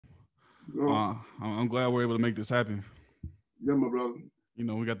You know? I'm glad we're able to make this happen. Yeah, my brother. You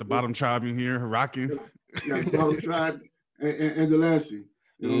know, we got the bottom tribe in here rocking. Yeah, the bottom tribe and Delency.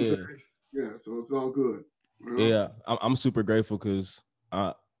 You know what I'm Yeah. saying? Yeah, so it's all good. You know? Yeah, I'm super grateful because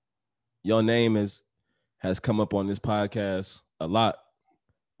your name has come up on this podcast a lot,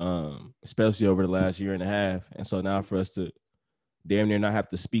 especially over the last year and a half. And so now for us to damn near not have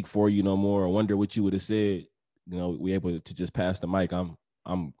to speak for you no more or wonder what you would have said, you know, we able to just pass the mic.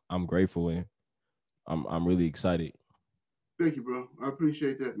 I'm grateful and I'm really excited. Thank you, bro. I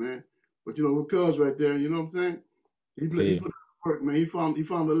appreciate that, man. But you know, with Cuz right there, you know what I'm saying? He put in work, man. He found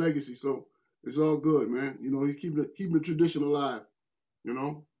the legacy, so it's all good, man. You know, he's keeping the tradition alive. You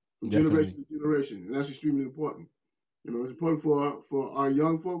know, from generation to generation, and that's extremely important. You know, it's important for our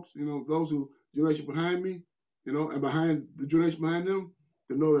young folks. You know, those who generation behind me, you know, and behind the generation behind them,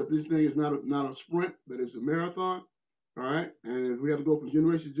 to know that this thing is not a sprint, but it's a marathon. All right, and we have to go from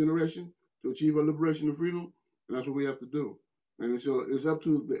generation to generation to achieve our liberation and freedom, and that's what we have to do. And so it's up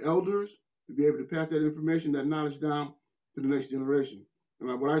to the elders to be able to pass that information, that knowledge down to the next generation.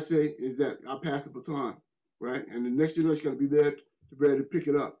 And what I say is that I pass the baton, right? And the next generation got to be there to be able to pick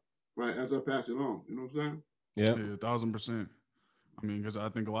it up, right, as I pass it on. You know what I'm saying? Yeah, 1,000%. I mean, because I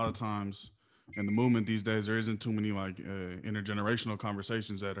think a lot of times in the movement these days, there isn't too many like intergenerational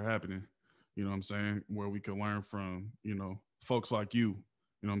conversations that are happening. You know what I'm saying? Where we can learn from, you know, folks like you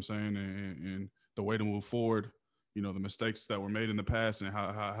know what I'm saying? And the way to move forward, you know, the mistakes that were made in the past and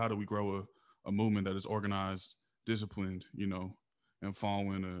how do we grow a movement that is organized, disciplined, you know, and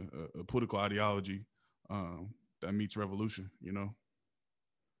following a political ideology that meets revolution, you know?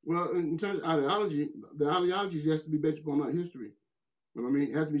 Well, in terms of ideology, the ideology has to be based upon our history. You know what I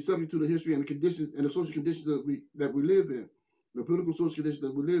mean? It has to be subject to the history and the conditions and the social conditions that we live in, the political social conditions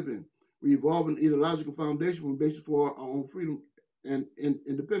that we live in. We evolve an ideological foundation from basis for our own freedom and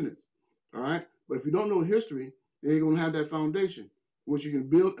independence. All right? But if you don't know history, then you're going to have that foundation, which you can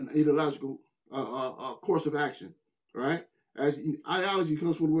build an ideological course of action. Right? As ideology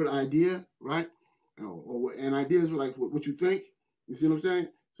comes from the word idea, right? And ideas are like what you think. You see what I'm saying?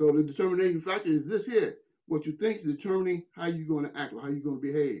 So the determining factor is this here. What you think is determining how you're going to act or how you're going to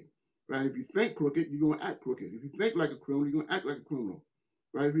behave. Right? If you think crooked, you're going to act crooked. If you think like a criminal, you're going to act like a criminal.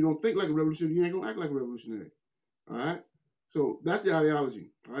 Right? If you don't think like a revolutionary, you ain't going to act like a revolutionary. All right? So that's the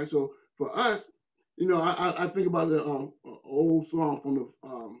ideology. All right? So for us, you know, I think about the old song from the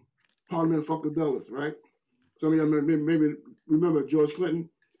Parliament Funkadelics, right? Some of y'all maybe remember George Clinton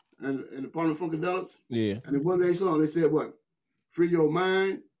and the Parliament Funkadelics. Yeah. And in one of their songs, they said what? Free your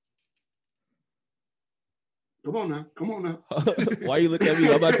mind. Come on now. Why you look at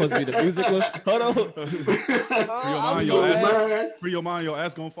me? I'm not supposed to be the music one. Hold on. Free your mind, your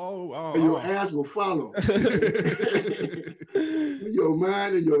ass gonna follow. Your ass will follow. Your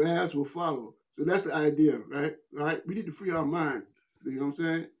mind and your ass will follow. So that's the idea, right? Right? We need to free our minds. You know what I'm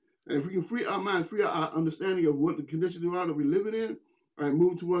saying? And if we can free our minds, free our understanding of what the conditions are that we're living in, right,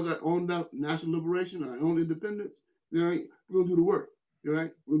 moving towards our own national liberation, our own independence, you know, we're gonna do the work.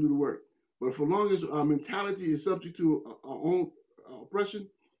 Right? We're gonna do the work. But for long as our mentality is subject to our own oppression,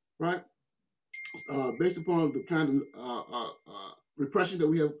 right, based upon the kind of repression that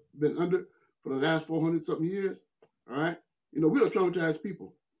we have been under for the last 400-something years, all right, you know, we are traumatized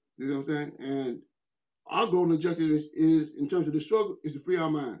people. You know what I'm saying? And our goal and objective is in terms of the struggle, is to free our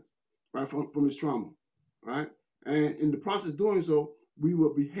minds, right, from this trauma, right? And in the process of doing so, we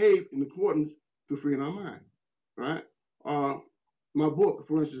will behave in accordance to freeing our mind, right? My book,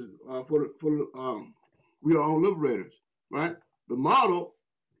 for instance, we are all liberators, right? The model,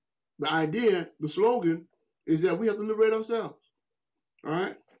 the idea, the slogan is that we have to liberate ourselves, all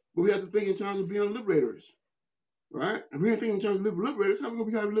right? But we have to think in terms of being liberators, right? If we don't think in terms of liberators, how are we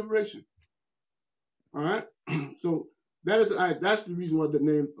going to become liberation? All right? So that's the reason why the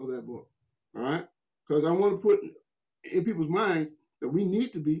name of that book, all right? Because I want to put in people's minds that we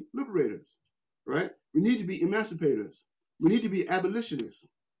need to be liberators, right? We need to be emancipators. We need to be abolitionists,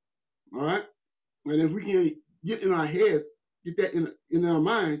 all right? And if we can get in our heads, get that in our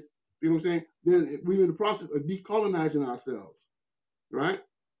minds, you know what I'm saying, then we're in the process of decolonizing ourselves, right?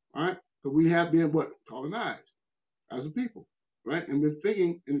 All right? Because we have been colonized as a people, right? And been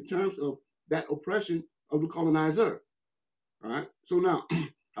thinking in terms of that oppression of the colonizer, all right? So now,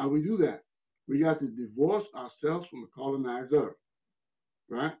 how do we do that? We got to divorce ourselves from the colonizer,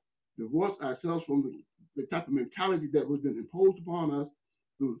 right? Divorce ourselves from the type of mentality that has been imposed upon us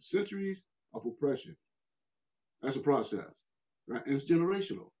through centuries of oppression. That's a process, right? And it's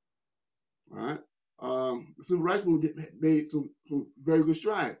generational, all right? The civil rights movement made some very good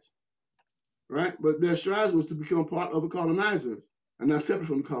strides, right? But their strides was to become part of the colonizers are not separate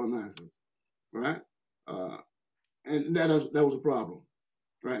from the colonizers, right? And that was a problem,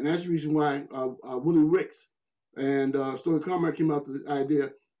 right? And that's the reason why Willie Ricks and Story Carmichael came out with the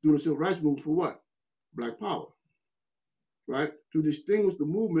idea during the civil rights movement for what? Black power, right? To distinguish the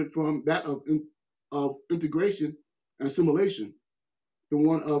movement from that of integration and assimilation, the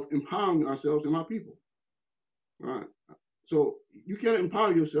one of empowering ourselves and our people, right? So you can't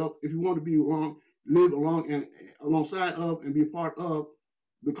empower yourself if you want to be live along and alongside of and be a part of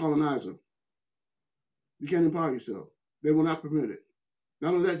the colonizer. You can't empower yourself. They will not permit it.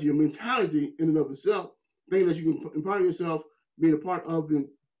 Not only that, your mentality in and of itself, thinking that you can empower yourself being a part of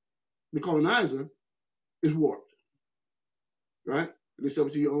the colonizer, is warped, right? It's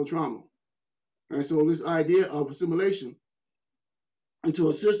subject to your own trauma. And so this idea of assimilation into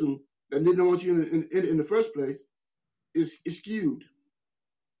a system that didn't want you in the first place is skewed.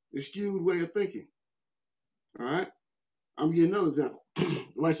 It's skewed way of thinking. All right? I'm gonna give you another example.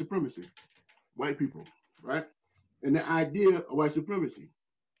 White supremacy, white people, right? And the idea of white supremacy.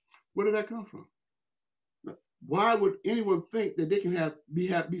 Where did that come from? Why would anyone think that they can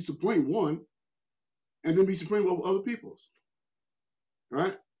be supreme one and then be supreme over other peoples?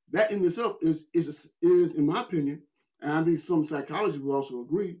 Right? That in itself is in my opinion, and I think some psychologists will also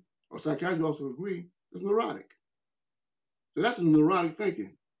agree, or psychiatrists also agree, is neurotic. So that's some neurotic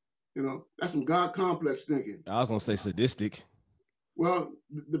thinking. You know, that's some God complex thinking. I was gonna say sadistic. Well,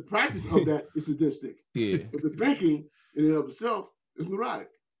 the practice of that is sadistic. Yeah. But the thinking in and of itself is neurotic.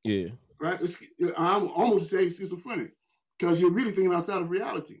 Yeah. Right? I'm almost say schizophrenic because you're really thinking outside of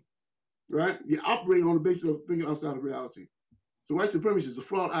reality. Right? You're operating on the basis of thinking outside of reality. So white supremacy is a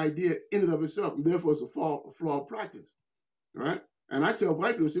flawed idea in and of itself, and therefore it's a flawed practice. Right? And I tell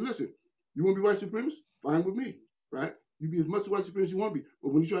white people, I say, listen, you want to be white supremacist? Fine with me. Right? You be as much white supremacist as you want to be.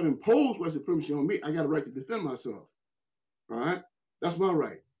 But when you try to impose white supremacy on me, I got a right to defend myself. All right? That's my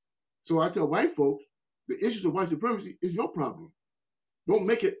right. So I tell white folks, the issues of white supremacy is your problem. Don't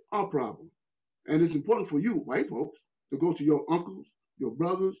make it our problem. And it's important for you, white folks, to go to your uncles, your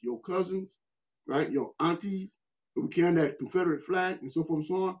brothers, your cousins, right, your aunties, who carrying that Confederate flag and so forth and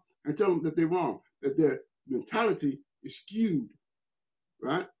so on, and tell them that they're wrong, that their mentality is skewed,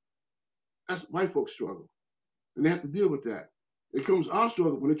 right? That's white folks' struggle. And they have to deal with that. It comes our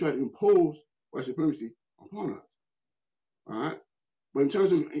struggle when they try to impose white supremacy upon us. All right? But in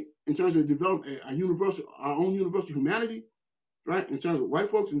terms of developing our own universal humanity, right? In terms of white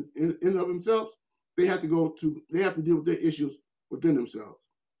folks in and of themselves, they have to deal with their issues within themselves,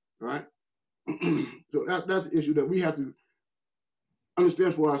 right? So that's the issue that we have to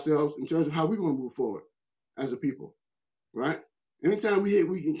understand for ourselves in terms of how we're going to move forward as a people, right? Anytime we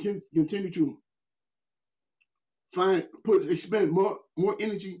can continue to expend more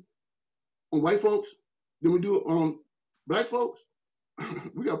energy on white folks than we do on black folks,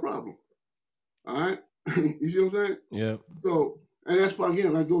 we got a problem. All right? You see what I'm saying? Yeah. So, and that's part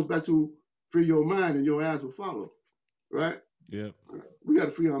again, that goes back to free your mind and your eyes will follow. Right? Yeah. We got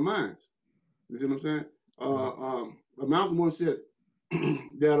to free our minds. You see what I'm saying? Malcolm once said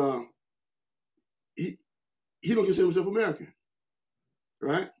that he don't consider himself American.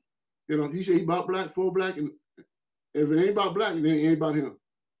 Right? You know, he said he about black, for black, and if it ain't about black, it ain't about him.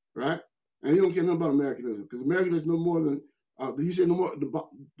 Right? And he don't care nothing about Americanism, because Americanism is no more than he said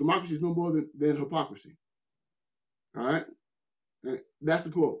democracy is no more than hypocrisy. All right? And that's the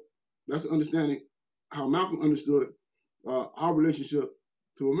quote. That's the understanding how Malcolm understood our relationship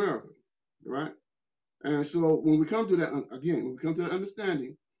to America, right? And so when we come to that, again, when we come to that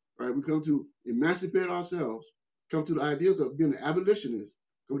understanding, right, we come to emancipate ourselves, come to the ideas of being an abolitionist,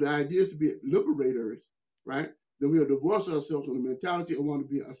 come to the ideas to be liberators, right? Then we'll divorce ourselves from the mentality of wanting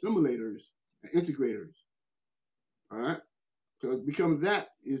to be assimilators and integrators, all right? Because becoming that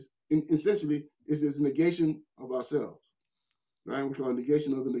is essentially is a negation of ourselves, right? We call it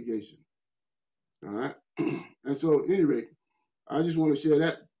negation of the negation, all right? And so, at any rate, I just want to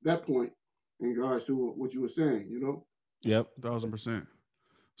share that point in regards to what you were saying, you know? Yep. 1,000%.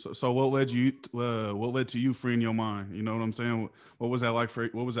 So what led to you freeing your mind? You know what I'm saying? What was that like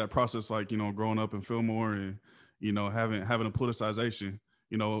what was that process like, you know, growing up in Fillmore and, you know, having a politicization,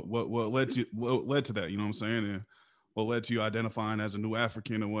 you know, what led to that, you know what I'm saying? And what led to you identifying as a new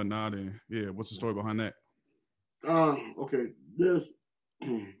African and whatnot? And yeah, what's the story behind that? Okay. There's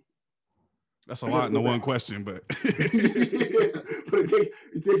that's a lot in the one question, but yeah, but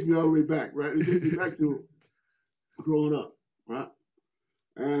it takes me all the way back, right? It takes me back to growing up, right?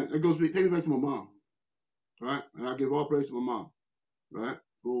 And it takes me back to my mom, right? And I give all praise to my mom, right,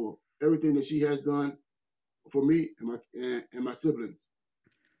 for everything that she has done for me and my siblings.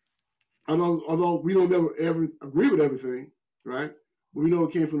 Although we don't never ever agree with everything, right? but we know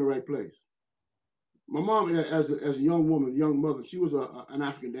it came from the right place. My mom, as a young woman, young mother, she was an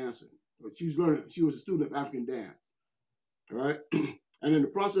African dancer. She was a student of African dance, all right? And in the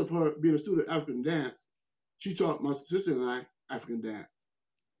process of her being a student of African dance, she taught my sister and I African dance.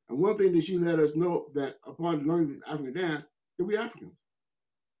 And one thing that she let us know that upon learning African dance, that we Africans,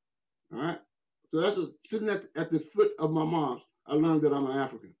 all right? So that's sitting at the foot of my mom's, I learned that I'm an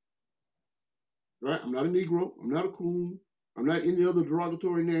African, right? I'm not a Negro, I'm not a coon, I'm not any other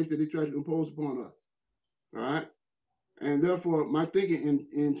derogatory names that they try to impose upon us, all right? And therefore, my thinking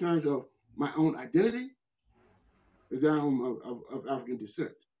in terms of my own identity is that I'm of African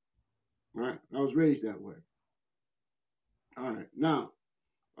descent, right? I was raised that way. All right, now,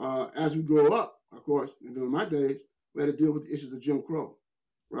 as we grow up, of course, and during my days, we had to deal with the issues of Jim Crow,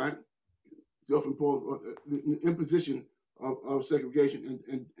 right? Self-imposed, the imposition of segregation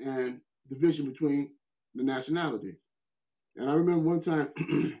and division between the nationalities. And I remember one time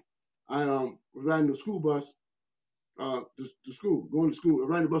I was riding the school bus to school, going to school,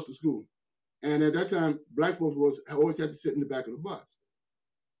 riding the bus to school. And at that time, black folks always had to sit in the back of the bus.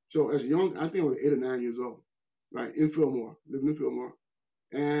 So as a young, I think I was 8 or 9 years old, right, in Fillmore, living in Fillmore.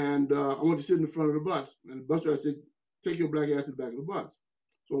 And I wanted to sit in the front of the bus. And the bus driver said, take your black ass to the back of the bus.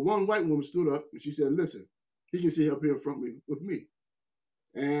 So one white woman stood up and she said, listen, he can sit up here in front with me.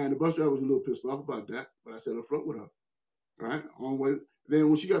 And the bus driver was a little pissed off about that, but I sat up front with her, right? On way. Then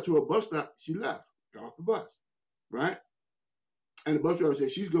when she got to a bus stop, she left, got off the bus, right? And the bus driver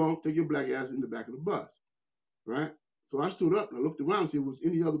said, she's gone, take your black ass in the back of the bus, right? So I stood up and I looked around to see if there was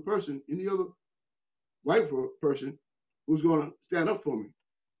any other person, any other white person who was going to stand up for me.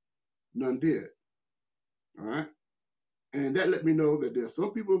 None did, all right? And that let me know that there are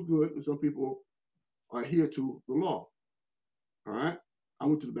some people good and some people are adhere to the law, all right? I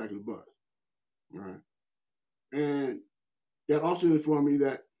went to the back of the bus, all right? And that also informed me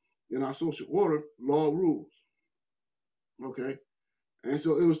that in our social order, law rules, okay? And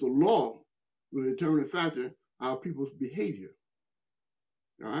so it was the law was a determining factor of people's behavior,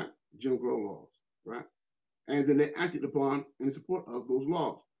 all right? Jim Crow laws, right? And then they acted upon in support of those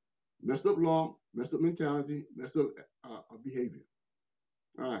laws. Messed up law, messed up mentality, messed up behavior,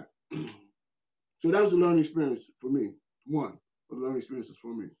 all right? So that was a learning experience for me, one of the learning experiences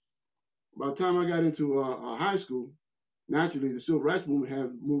for me. By the time I got into high school, naturally the civil rights movement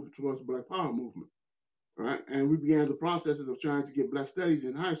had moved towards the Black Power movement, right? And we began the processes of trying to get Black studies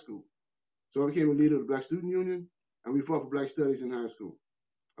in high school. So I became a leader of the Black Student Union, and we fought for Black studies in high school.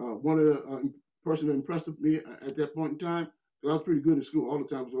 One of the person that impressed me at that point in time, because I was pretty good in school. All the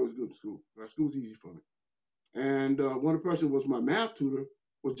time I was always good in school. School was easy for me. And one of the person was my math tutor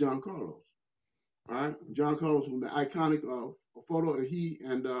was John Carlos. All right, John Carlos was the iconic photo of he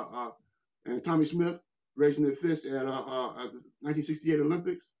and Tommy Smith raising their fists at the 1968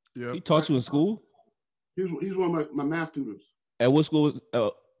 Olympics. Yeah, he taught you in school. He was one of my math tutors. At what school was?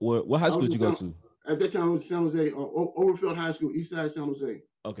 What high school did you go to? At that time, it was San Jose, Overfield High School, East Side San Jose.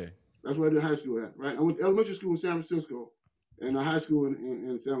 Okay, that's where I did high school at. Right, I went to elementary school in San Francisco, and high school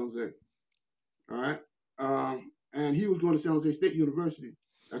in San Jose. All right, and he was going to San Jose State University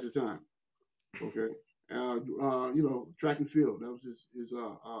at the time. Okay, you know, track and field. That was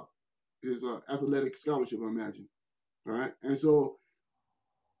his athletic scholarship, I imagine. All right, and so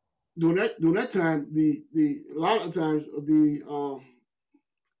during that time, a lot of times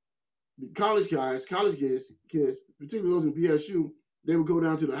the college kids, particularly those in BSU, they would go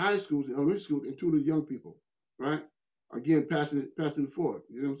down to the high schools and elementary schools and tutor young people, right? Again, passing it forward.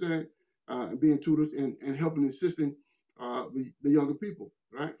 You know what I'm saying? And being tutors and helping, assisting the younger people,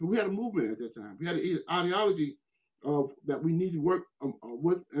 right? So we had a movement at that time. We had an ideology of that we need to work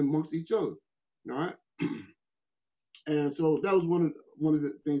with and amongst each other, all right? And so that was one of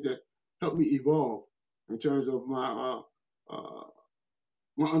the things that helped me evolve in terms of my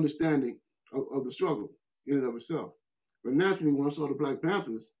understanding of the struggle in and of itself. But naturally, when I saw the Black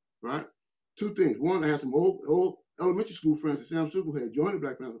Panthers, right, two things. One, I had some old elementary school friends in San Francisco who had joined the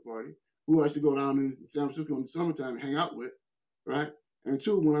Black Panther Party, who I used to go down in San Francisco in the summertime and hang out with, right? And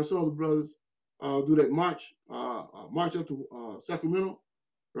two, when I saw the brothers do that march up to Sacramento,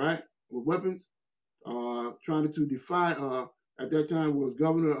 right, with weapons, trying to defy, at that time was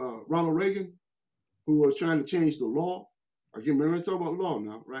Governor Ronald Reagan, who was trying to change the law. Again, remember, I talk about law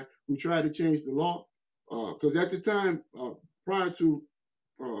now, right? Who tried to change the law. Because at the time, prior to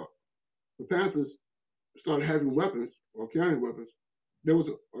the Panthers started having weapons or carrying weapons, there was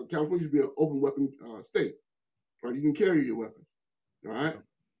California used to be an open weapon state, right? You can carry your weapons, all right?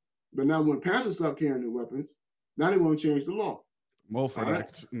 But now when Panthers stopped carrying their weapons, now they want to change the law. Moffat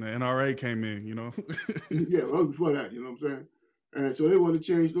Act, and the NRA came in, you know? Yeah, well, before that, you know what I'm saying? And so they wanted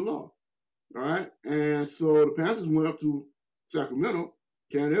to change the law. All right. And so the Panthers went up to Sacramento,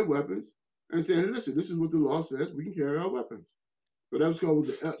 carrying their weapons, and saying, hey, listen, this is what the law says. We can carry our weapons. So that was called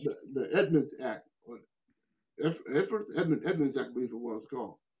the Edmunds Act, or Edmunds Act, I believe it was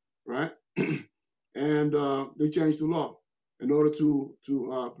called, right? And they changed the law in order to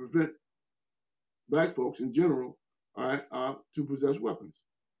prevent black folks in general, all right, to possess weapons,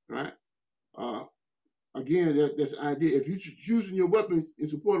 right? Again, that's the idea. If you're using your weapons in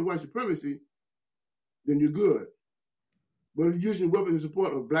support of white supremacy, then you're good. But if you're using your weapons in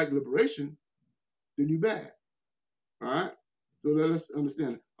support of black liberation, then you're bad. All right? So let's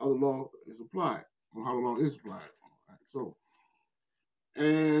understand how the law is applied, or how the law is applied. All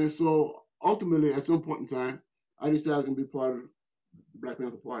right? So ultimately, at some point in time, I decided to be part of the Black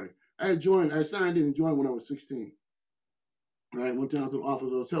Panther Party. I signed in and joined when I was 16. Right? Went down to the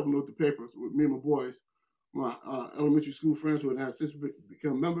office. I was helping with the papers with me and my boys. My elementary school friends who had since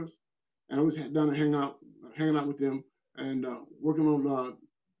become members, and I was down and hanging out with them and working on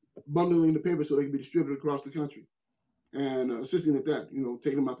bundling the papers so they could be distributed across the country, and assisting at that,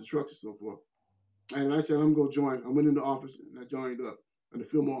 taking them out the trucks and so forth. And I said, I'm going to join. I went in the office and I joined up in the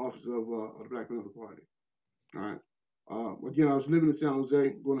Fillmore office of the Black Panther Party. All right. Again, I was living in San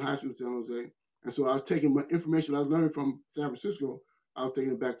Jose, going to high school in San Jose, and so I was taking my information I was learning from San Francisco. I was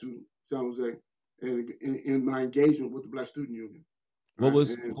taking it back to San Jose. And in my engagement with the Black Student Union. What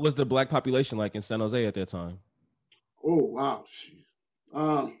was the black population like in San Jose at that time? Oh, wow.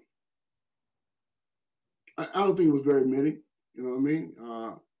 I don't think it was very many. You know what I mean?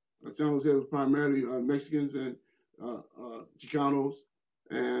 San Jose was primarily Mexicans and Chicanos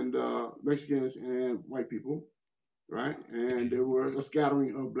and Mexicans and white people, right? And there were a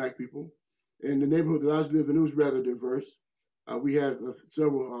scattering of black people. In the neighborhood that I was living, it was rather diverse. We had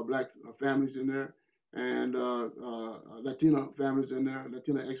several black families in there, and Latina families in there,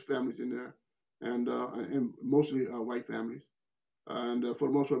 Latina ex families in there, and mostly white families. And for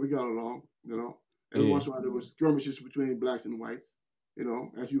the most part, we got along. Every once in a while there was skirmishes between blacks and whites.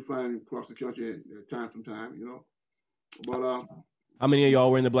 As you find across the country at time from time. But how many of y'all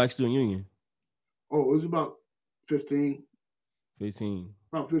were in the Black Student Union? Oh, it was about 15. 15.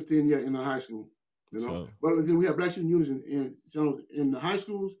 About 15, yeah, in the high school. But then we have Black student unions in the high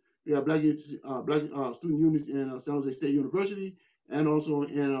schools. We have Black student unions in San Jose State University and also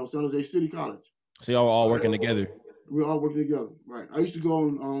in San Jose City College. So y'all were all working together. We're all working together, right? I used to go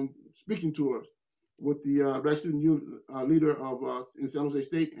on speaking tours with the Black student union leader of in San Jose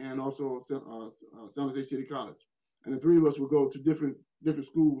State and also San Jose City College. And the three of us would go to different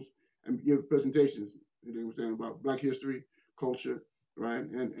schools and give presentations. They were saying about Black history, culture, right,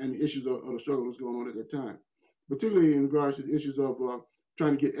 and the issues of the struggle that was going on at that time, particularly in regards to the issues of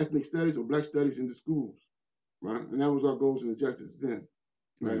trying to get ethnic studies or black studies into schools, right, and that was our goals and objectives then.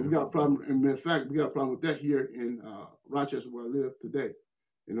 Right, we got a problem, and in fact, we got a problem with that here in Rochester, where I live today.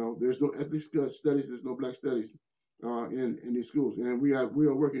 There's no ethnic studies, there's no black studies in these schools, and we are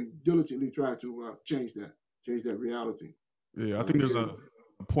working diligently trying to change that reality. Yeah, I think there's a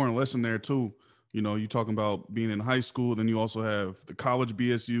important lesson there too. You talking about being in high school, then you also have the college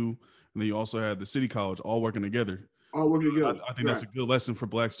BSU, and then you also have the city college all working together. All working together. I think that's a good lesson for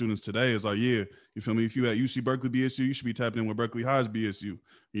black students today. Is like, yeah, you feel me? If you at UC Berkeley BSU, you should be tapping in with Berkeley High's BSU.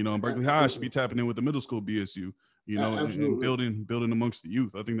 And Berkeley High should be tapping in with the middle school BSU. And building amongst the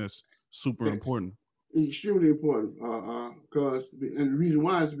youth. I think that's super important. Extremely important. And the reason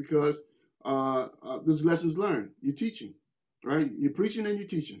why is because there's lessons learned. You're teaching, right? You're preaching and you're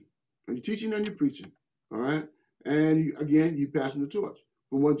teaching. You're teaching and you're preaching, all right? And you're passing the torch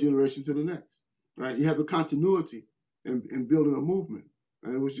from one generation to the next, right? You have the continuity in building a movement,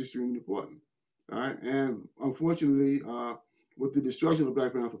 and it was extremely important, all right? And unfortunately, with the destruction of the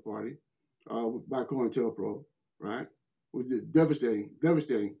Black Panther Party by COINTELPRO, right, was devastating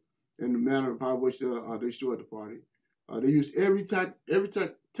in the manner by which they destroyed the party. They used every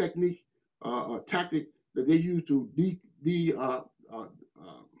technique, tactic that they used to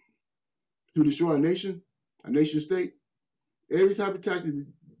to destroy a nation state. Every type of tactic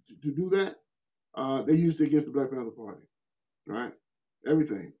to do that, they used it against the Black Panther Party, right?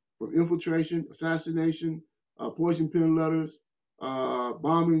 Everything from infiltration, assassination, poison pen letters,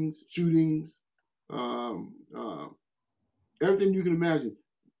 bombings, shootings, everything you can imagine.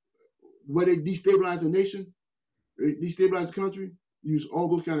 The way they destabilize a nation, destabilize the country, use all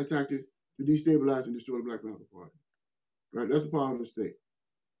those kind of tactics to destabilize and destroy the Black Panther Party, right? That's the power of the state.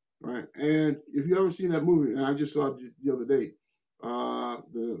 Right, and if you ever seen that movie, and I just saw it the other day,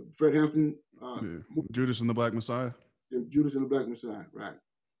 the Fred Hampton, Judas and the Black Messiah. Judas and the Black Messiah, right?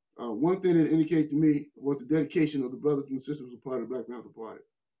 one thing that indicated to me was the dedication of the brothers and sisters who were part of the Black Panther Party.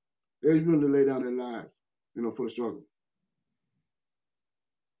 They was willing to lay down their lives, for the struggle.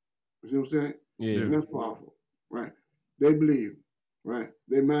 You see what I'm saying? Yeah. And that's powerful, right? They believe, right?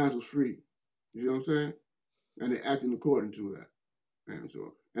 Their minds was free. You know what I'm saying? And they acting according to that.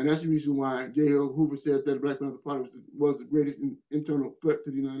 And that's the reason why J. L. Hoover said that the Black Panther Party was the greatest internal threat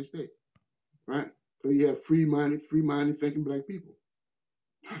to the United States, right? So you have free-minded thinking black people.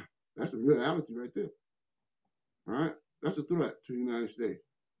 That's a reality right there, all right? That's a threat to the United States.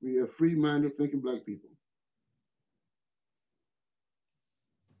 We have free-minded thinking black people.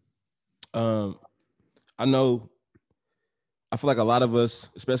 I know, I feel like a lot of us,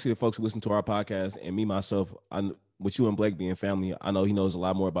 especially the folks who listen to our podcast, and me, myself, with you and Blake being family, I know he knows a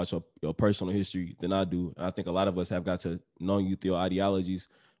lot more about your personal history than I do. And I think a lot of us have got to know you through your ideologies,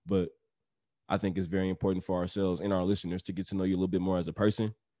 but I think it's very important for ourselves and our listeners to get to know you a little bit more as a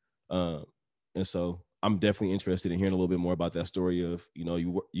person. And so I'm definitely interested in hearing a little bit more about that story of,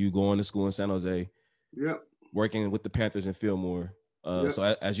 you going to school in San Jose, working with the Panthers in Fillmore.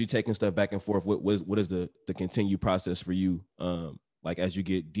 So as you taking stuff back and forth, what is the continued process for you? Like as you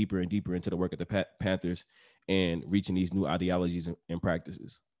get deeper and deeper into the work of the Panthers and reaching these new ideologies and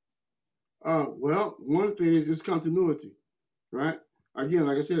practices? Well, one thing is continuity, right? Again,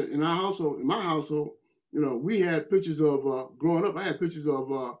 like I said, in my household, we had pictures of growing up. I had pictures of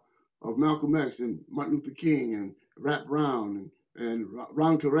Malcolm X and Martin Luther King and Rap Brown and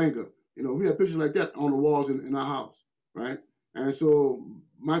Ron Karenga. We had pictures like that on the walls in our house, right? And so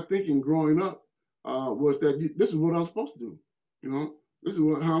my thinking growing up was that this is what I'm supposed to do. This is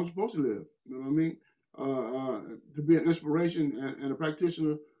how I'm supposed to live. You know what I mean? To be an inspiration and a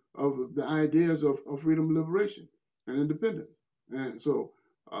practitioner of the ideas of freedom and liberation and independence. And so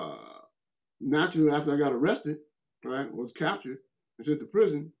naturally, after I got arrested, right, was captured and sent to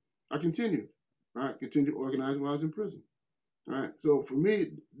prison, I continued, right? Continued organizing while I was in prison, right? So for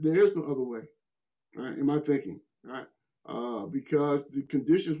me, there is no other way, right, in my thinking, right? Because the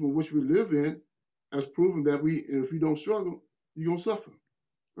conditions from which we live in has proven that if you don't struggle, you're going to suffer,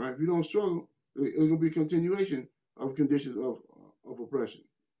 right? If you don't struggle, it's going to be a continuation of conditions of oppression,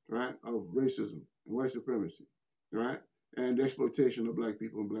 right? Of racism and white supremacy, right? And the exploitation of black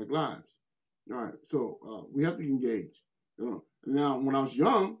people and black lives, right? So we have to engage. Now, when I was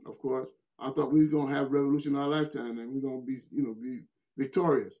young, of course, I thought we were going to have revolution in our lifetime and we're going to be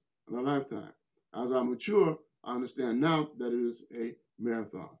victorious in our lifetime. As I mature, I understand now that it is a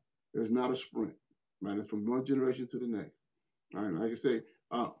marathon. It's not a sprint, right? It's from one generation to the next, right? Like I say,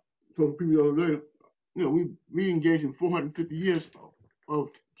 so people don't know, we engaged in 450 years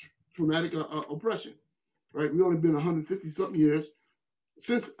of traumatic oppression, right? We only been 150 something years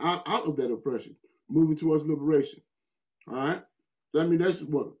since out of that oppression, moving towards liberation, all right? So I mean, that's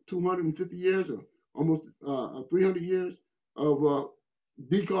what, 250 years or almost 300 years of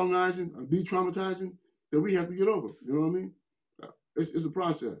decolonizing, de-traumatizing that we have to get over. You know what I mean? It's a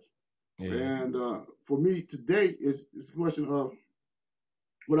process. Yeah. And for me today, it's a question of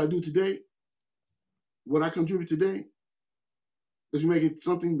what I do today, what I contribute today, is make it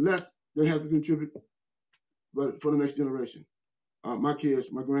something less that has to contribute, but for the next generation. My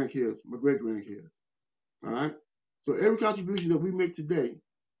kids, my grandkids, my great-grandkids, all right? So every contribution that we make today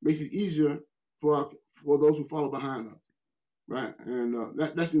makes it easier for those who follow behind us, right? And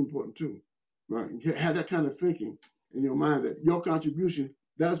that's important too, right? You have that kind of thinking in your mind that your contribution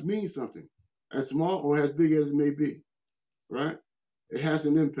does mean something, as small or as big as it may be, right? It has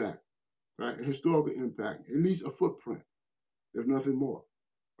an impact, right? A historical impact, at least a footprint, if nothing more,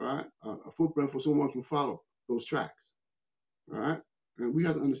 right? A footprint for someone to follow those tracks, all right? And we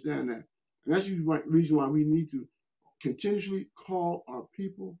have to understand that. And that's the reason why we need to continuously call our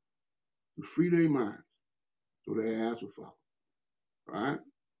people to free their minds so their ass will follow, all right?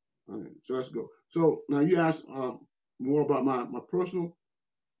 All right, so let's go. So now you asked more about my personal.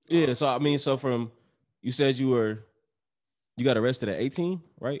 Yeah, so I mean, you said you got arrested at 18,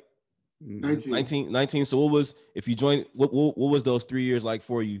 right? 19. So what was, if you joined, what was those 3 years like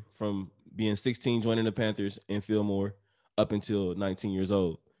for you from being 16, joining the Panthers in Fillmore up until 19 years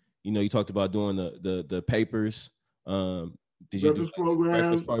old? You talked about doing the papers. Did you do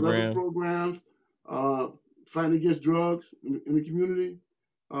breakfast programs, fighting against drugs in the community,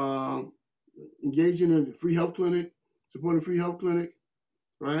 engaging in the free health clinic, supporting free health clinic,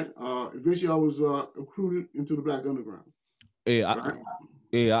 right? Eventually I was recruited into the Black Underground. Yeah,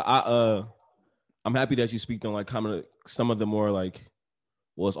 I'm happy that you speak on like some of the more like,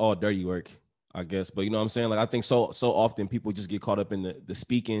 well, it's all dirty work, I guess. But you know what I'm saying? Like I think so often people just get caught up in the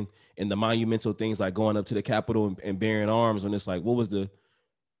speaking and the monumental things like going up to the Capitol and bearing arms when it's like, what was the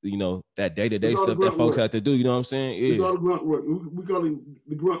that day-to-day It's all the stuff that grunt folks work. have to do. You know what I'm saying? It's Yeah. all the grunt work. We call it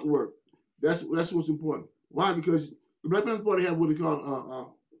the grunt work. That's what's important. Why? Because the Black Panther Party have what they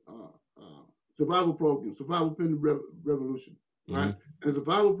call survival programs, survival pending revolution, right? And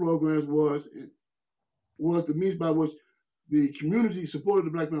survival programs was the means by which the community supported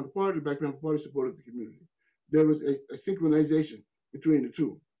the Black Panther Party, the Black Panther Party supported the community. There was a synchronization between the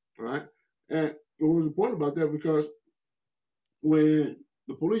two, right? And what was important about that, because when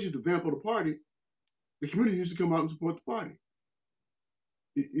the police used to vamp on the party, the community used to come out and support the party.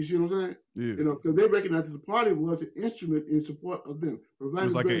 You see what I'm saying? Yeah. Because they recognized that the party was an instrument in support of them. It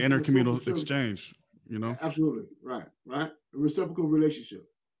was like an intercommunal exchange, Absolutely, right. A reciprocal relationship,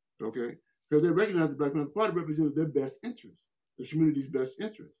 okay? Because they recognized the Black Panther Party represented their best interest, the community's best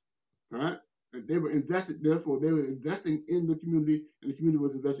interest, right? And they were invested, therefore, they were investing in the community, and the community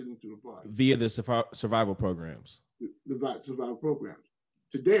was invested into the party. Via the survival programs. The survival programs.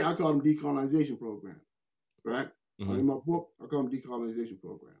 Today, I call them decolonization programs, right? In my book, I call them decolonization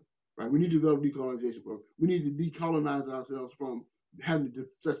programs, right? We need to develop decolonization programs. We need to decolonize ourselves from having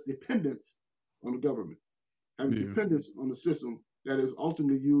such dependence on the government, having dependence on the system that is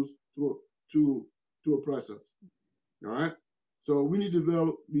ultimately used to oppress us, all right? So we need to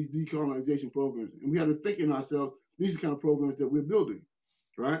develop these decolonization programs, and we have to think in ourselves, these are the kind of programs that we're building,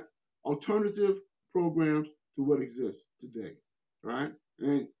 right? Alternative programs to what exists today, right?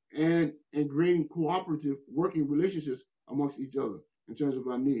 And creating cooperative working relationships amongst each other in terms of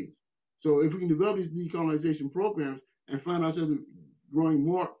our needs. So if we can develop these decolonization programs and find ourselves growing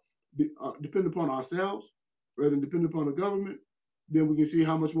more dependent upon ourselves rather than dependent upon the government, then we can see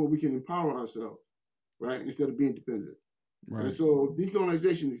how much more we can empower ourselves, right? Instead of being dependent. Right. And so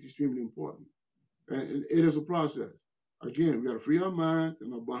decolonization is extremely important. And it is a process. Again, we got to free our minds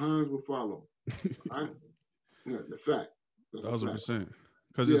and our behinds will follow. Right? The fact. 1,000%.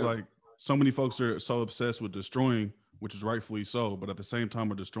 Because it's like so many folks are so obsessed with destroying, which is rightfully so, but at the same time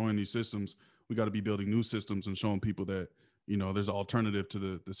we're destroying these systems. We got to be building new systems and showing people that, there's an alternative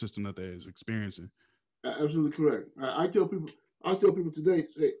to the system that they're experiencing. Absolutely correct. I tell people today,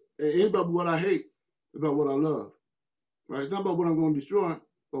 say, it ain't about what I hate, it's about what I love. Right? It's not about what I'm going to destroy,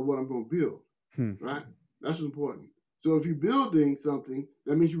 but what I'm going to build. Right? That's important. So if you're building something,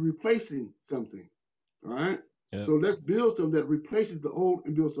 that means you're replacing something. All right? Yep. So let's build something that replaces the old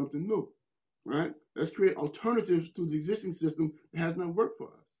and build something new. Right? Let's create alternatives to the existing system that has not worked for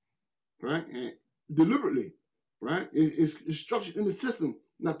us. Right? And deliberately, right? It's structured in the system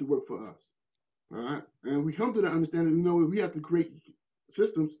not to work for us. All right? And we come to that understanding, we know we have to create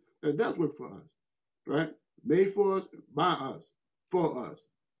systems that does work for us. Right? Made for us, by us, for us,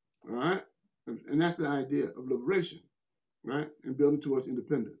 all right? And that's the idea of liberation, right? And building towards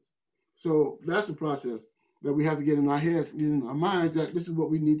independence. So that's the process that we have to get in our heads, get in our minds, that this is what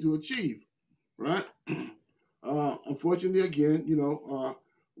we need to achieve, right? Unfortunately, again,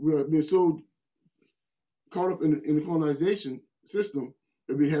 we're being so caught up in the colonization system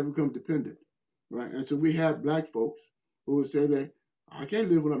that we have become dependent, right? And so we have Black folks who would say that, I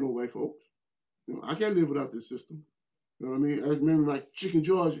can't live without no white folks. I can't live without this system. You know what I mean? I remember like Chicken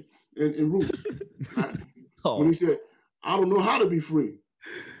George and Roots. Right? When he said, I don't know how to be free.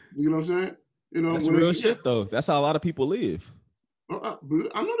 You know what I'm saying? That's real shit, though. That's how a lot of people live. I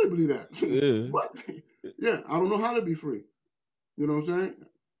know they believe that. Yeah. But, I don't know how to be free. You know what I'm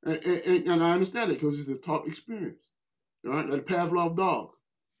saying? And I understand it because it's a taught experience. Right? Like a Pavlov dog.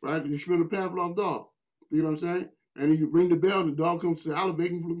 Right? You smell a Pavlov dog. You know what I'm saying? And you ring the bell and the dog comes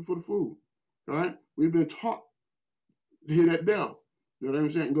salivating looking for the food. Right? We've been taught to hear that bell. You know what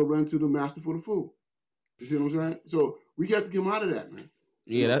I'm saying? And go run to the master for the food. You see what I'm saying? So we got to come out of that, man.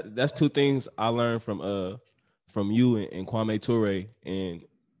 Yeah, that's two things I learned from you and Kwame Ture, and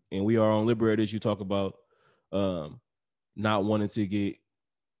we are on Liberators. You talk about not wanting to get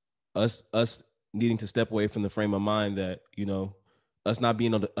us needing to step away from the frame of mind that us not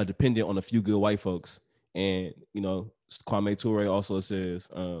being a dependent on a few good white folks, and Kwame Ture also says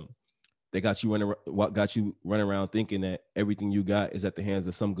they got you running around thinking that everything you got is at the hands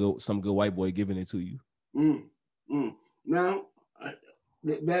of some good white boy giving it to you. Now,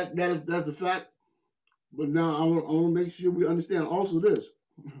 that's a fact. But now I want to make sure we understand also this.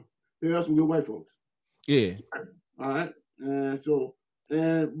 There are some good white folks. Yeah. All right.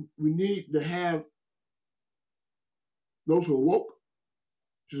 And we need to have those who are woke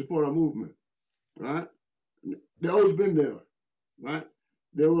to support our movement. Right? They've always been there. Right?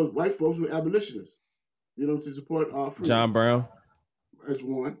 There was white folks who were abolitionists, to support our freedom. John Brown. That's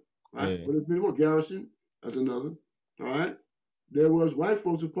one. Right? Yeah. But there's been more. Garrison, that's another. All right? There was white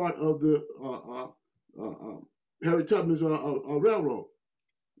folks who were part of the Harry Tubman's railroad.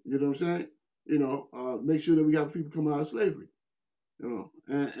 You know what I'm saying? Make sure that we got people coming out of slavery.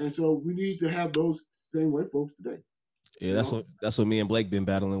 And so we need to have those same white folks today. Yeah, that's what me and Blake been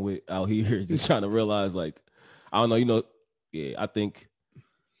battling with out here, just trying to realize, like, I don't know, yeah, I think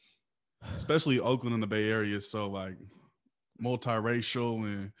especially Oakland and the Bay Area is so like multiracial,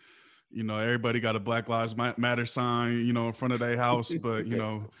 and everybody got a Black Lives Matter sign, in front of their house, but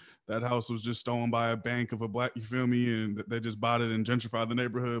that house was just stolen by a bank of a black, you feel me, and they just bought it and gentrified the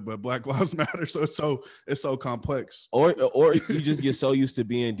neighborhood. But Black Lives Matter, so it's so complex. Or you just get so used to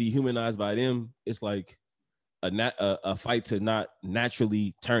being dehumanized by them, it's like a fight to not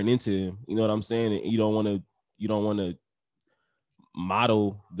naturally turn into him. You know what I'm saying? And you don't want to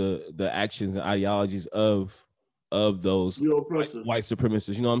model the actions and ideologies of those white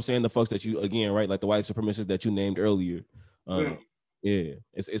supremacists. You know what I'm saying? The folks that you, again, right, like the white supremacists that you named earlier. Yeah,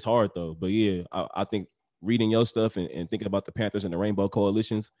 it's hard though. But yeah, I think reading your stuff and thinking about the Panthers and the Rainbow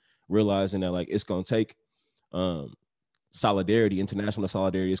Coalitions, realizing that like it's gonna take solidarity, international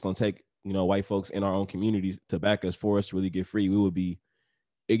solidarity. It's gonna take white folks in our own communities to back us for us to really get free. We would be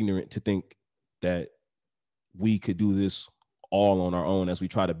ignorant to think that we could do this all on our own as we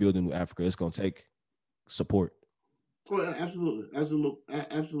try to build a new Africa. It's gonna take support. Oh, absolutely.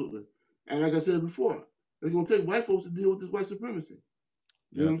 And like I said before, it's gonna take white folks to deal with this white supremacy.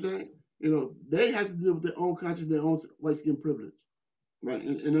 You know what I'm saying? They have to deal with their own conscience, their own white skin privilege, right?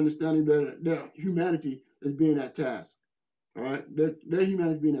 And understanding that their humanity is being that task. All right, their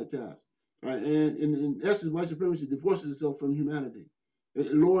humanity is being that task. Right, and in essence, white supremacy divorces itself from humanity.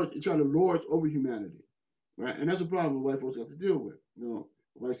 It tries to lord over humanity, right? And that's a problem white folks have to deal with.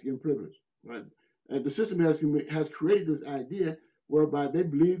 White skin privilege, right? And the system has created this idea whereby they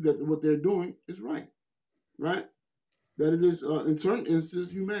believe that what they're doing is right, right? That it is in certain instances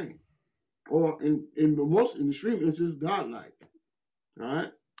humane, or in most extreme instances godlike. All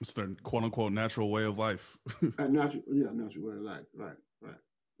right. It's their quote unquote natural way of life. Natural way of life. Right.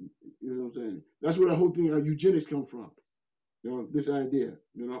 You know what I'm saying? That's where the whole thing of eugenics come from. This idea,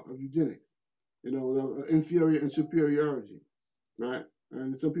 of eugenics. Inferior and superiority, right?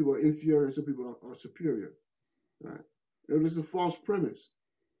 And some people are inferior and some people are superior, right? It's a false premise,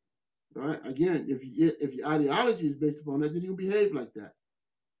 right? Again, if your ideology is based upon that, then you behave like that,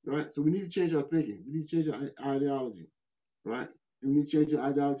 right? So we need to change our thinking. We need to change our ideology, right? And we need to change our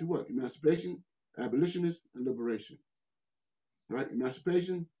ideology to what? Emancipation, abolitionist, and liberation, right?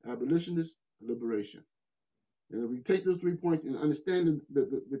 Emancipation, abolitionist, and liberation. And if we take those 3 points and understand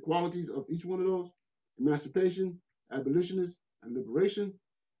the qualities of each one of those, emancipation, abolitionist, and liberation,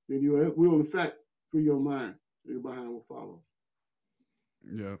 then you will in fact free your mind. So your behind will follow.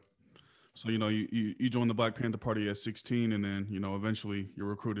 Yeah. So you joined the Black Panther Party at 16, and then eventually you're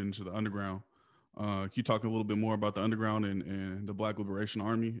recruited into the underground. Can you talk a little bit more about the underground and the Black Liberation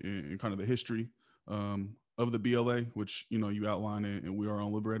Army and kind of the history of the BLA, which you outline in We Are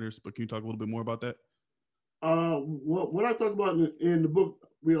On Liberators? But can you talk a little bit more about that? What I talk about in the book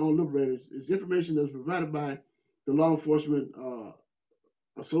We Are On Liberators is information that was provided by the Law Enforcement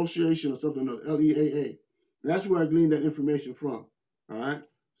Association or something, LEAA. And that's where I gleaned that information from. All right.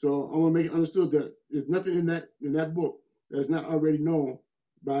 So I want to make it understood that there's nothing in that book that is not already known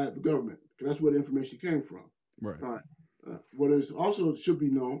by the government. Because that's where the information came from. Right. All right. What is also should be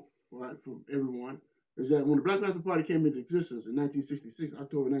known, right, from everyone, is that when the Black Panther Party came into existence in 1966,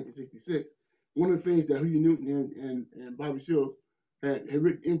 October 1966, one of the things that Huey Newton and Bobby Seale had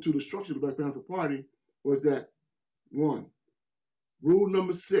written into the structure of the Black Panther Party was that, one, rule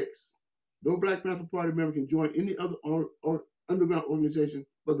number 6, no Black Panther Party member can join any other or underground organization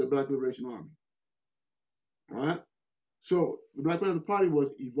but the Black Liberation Army. All right? So the Black Panther Party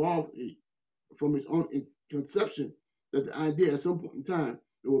was evolved from its own conception that the idea at some point in time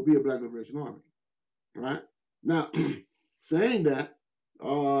there will be a Black Liberation Army. All right? Now, saying that,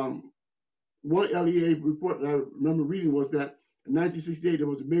 one LEA report that I remember reading was that in 1968 there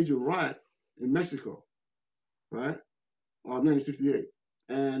was a major riot in Mexico, right? 1968,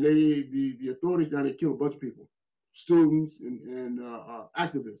 and the authorities down there killed a bunch of people, students and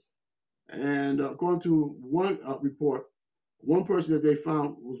activists. And according to one report, one person that they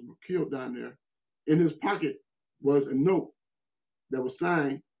found was killed down there. In his pocket was a note that was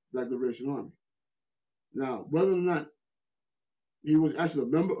signed Black Liberation Army. Now, whether or not he was actually a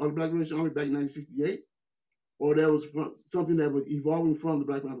member of the Black Liberation Army back in 1968, or there was something that was evolving from the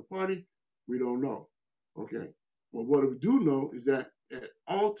Black Panther Party, we don't know. Okay. But what we do know is that at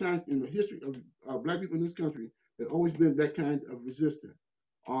all times in the history of Black people in this country, there's always been that kind of resistance,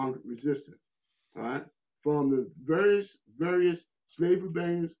 armed resistance. All right. From the various slave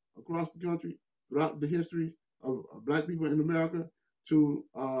rebellions across the country throughout the histories of Black people in America, to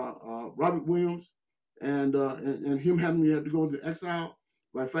Robert Williams and him having to go into exile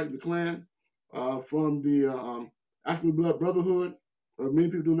by fighting the Klan, from the African Blood Brotherhood, many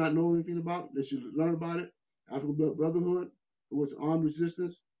people do not know anything about. They should learn about it. African Blood Brotherhood, who was armed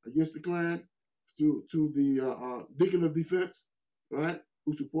resistance against the Klan, to the Deacon of Defense, right,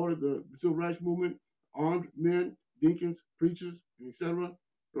 who supported the Civil Rights Movement, armed men, deacons, preachers, etc.,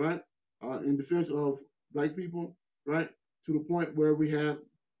 right, in defense of Black people, right, to the point where we have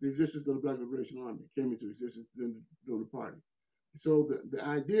the existence of the Black Liberation Army came into existence during the party. So the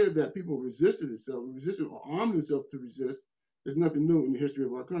idea that people resisted or armed themselves to resist is nothing new in the history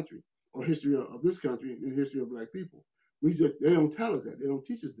of our country, or history of this country, in the history of Black people. They don't tell us that. They don't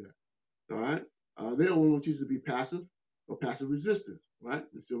teach us that. All right. They only want you to be passive or passive resistance, right?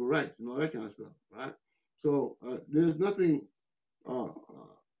 And civil rights and all that kind of stuff, right? So there's nothing out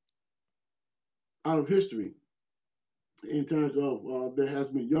of history in terms of there has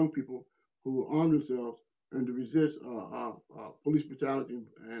been young people who arm themselves and to resist police brutality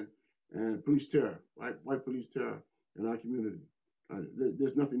and police terror, right? White police terror in our community.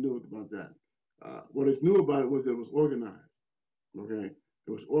 There's nothing new about that. What is new about it was that it was organized. Okay,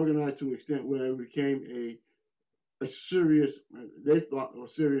 it was organized to an extent where it became a serious, they thought, a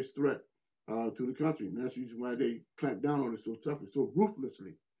serious threat to the country. And that's the reason why they clamped down on it so toughly, so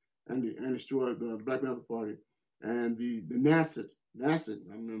ruthlessly, and destroyed the Black Panther Party and the NASID,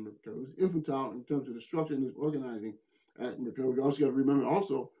 I remember, because it was infantile in terms of the structure and its organizing. Because we also got to remember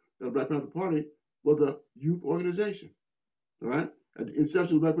also that the Black Panther Party was a youth organization, all right? At the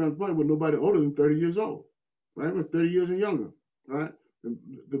inception of the Black Panther Party was nobody older than 30 years old, right? It was 30 years and younger, right?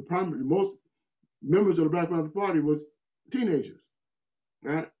 The most members of the Black Panther Party was teenagers,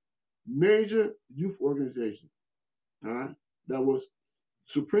 right? Major youth organization, all right? That was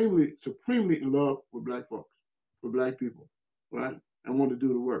supremely in love with Black folks, with Black people, right? And wanted to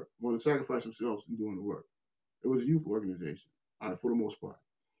do the work, wanted to sacrifice themselves in doing the work. It was a youth organization, all right, for the most part.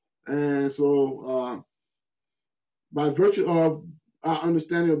 And so by virtue of our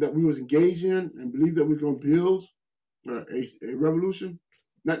understanding of that we was engaged in and believed that we were going to build a revolution,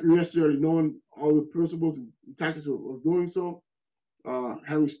 not necessarily knowing all the principles and tactics of doing so,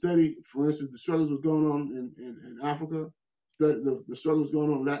 having studied, for instance, the struggles that was going on in Africa, studied the struggles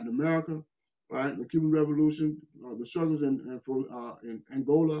going on in Latin America, right? The Cuban Revolution, the struggles in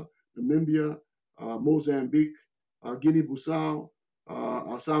Angola, Namibia, Mozambique, Guinea-Bissau,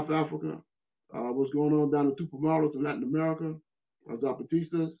 South Africa, what's going on down in Tupamaros in Latin America,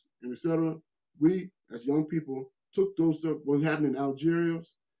 Zapatistas, and etc. We, as young people, took those, what happened in Algeria,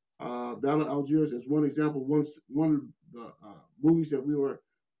 Battle of Algiers as one example. One of the movies that we were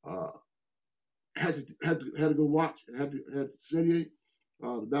had to go watch, had to study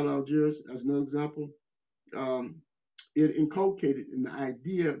the Battle of Algiers as another example. It inculcated in the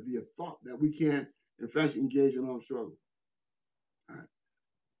idea, the thought that we can, in fact, engage in armed struggle. Right.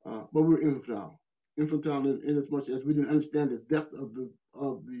 But we were infantile in as much as we didn't understand the depth of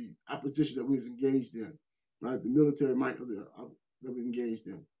the opposition that we was engaged in, right? The military might that we engaged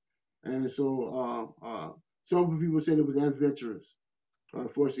in. And so some people said it was adventurous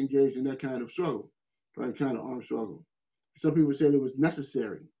for us to engage in that kind of struggle, right? Kind of armed struggle. Some people said it was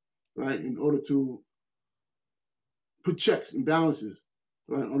necessary, right, in order to put checks and balances,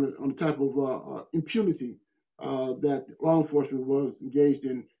 right, on the type of impunity that law enforcement was engaged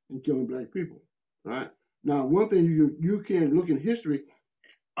in killing Black people, right? Now, one thing you can look in history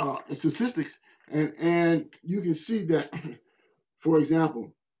and statistics, and you can see that, for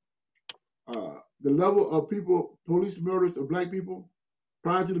example, the level of police murders of Black people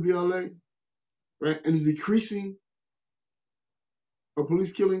prior to the BLA, right, and the decreasing of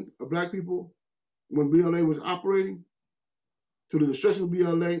police killing of Black people when BLA was operating, to the destruction of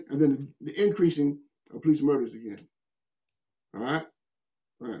BLA, and then the increasing of police murders again. All right?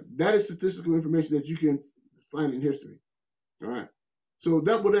 All right. That is statistical information that you can find in history. All right. So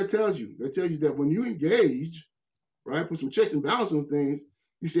that's what that tells you. That tells you that when you engage, right, put some checks and balances on things,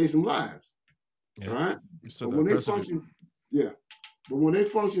 you save some lives. Yeah. All right. So but when they function, but when they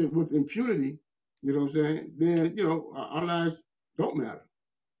function with impunity, you know what I'm saying, then, you know, our lives don't matter.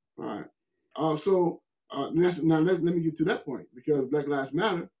 All right. Now let me get to that point, because Black Lives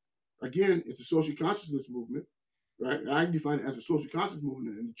Matter, again, it's a social consciousness movement, right? I define it as a social consciousness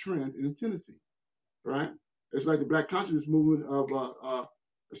movement and a trend and a tendency, right? It's like the Black consciousness movement of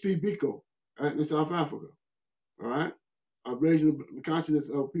Steve Biko in South Africa, all right? Raising the consciousness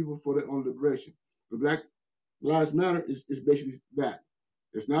of people for their own liberation. The Black Lives Matter is basically that.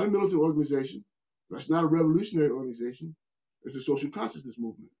 It's not a military organization. It's not a revolutionary organization. It's a social consciousness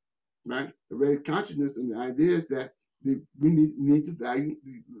movement, right? The raised consciousness and the idea is that we need to value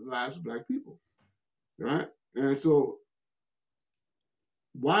the lives of Black people, right? And so,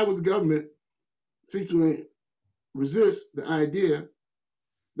 why would the government seek to resist the idea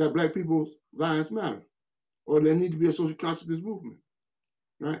that Black people's lives matter, or there need to be a social consciousness movement,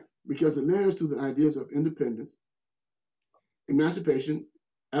 right? Because it lends to the ideas of independence, emancipation,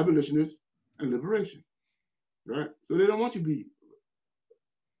 abolitionist, and liberation, right? So they don't want you to be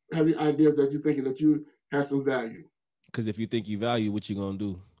have the idea that you're thinking that you have some value. Because if you think you value, what you gonna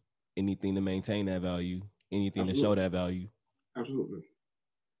do? Anything to maintain that value, anything to show that value. Absolutely,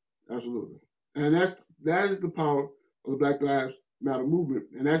 absolutely, and that is the power of the Black Lives Matter movement,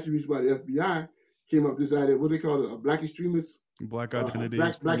 and that's the reason why the FBI came up with this idea. What they call it, a Black extremist, Black identity,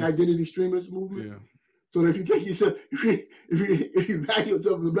 Black identity extremist movement. Yeah. So if you think yourself, if you value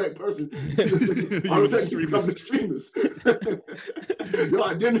yourself as a Black person, all of a sudden you become an extremist. Your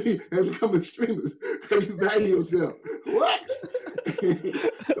identity has become extremist because you value yourself. What?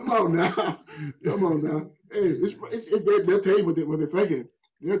 Come on now. Hey, they'll tell you what they're thinking.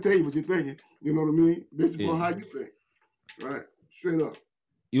 They'll tell you what you're thinking. You know what I mean? Based upon how you think. Right? Straight up.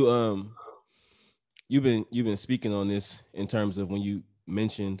 You've been speaking on this in terms of when you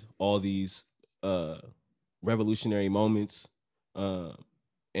mentioned all these revolutionary moments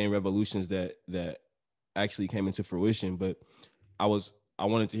and revolutions that actually came into fruition. But I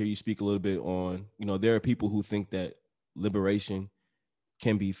wanted to hear you speak a little bit on, there are people who think that liberation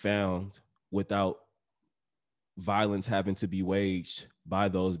can be found without violence having to be waged by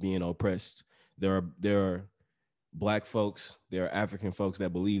those being oppressed. There are Black folks, there are African folks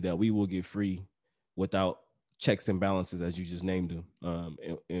that believe that we will get free without checks and balances, as you just named them.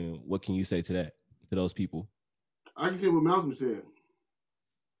 And what can you say to that, to those people? I can say what Malcolm said,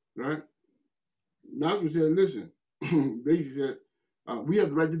 right? Malcolm said, listen, basically said, we have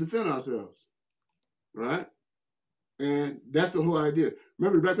the right to defend ourselves, right? And that's the whole idea.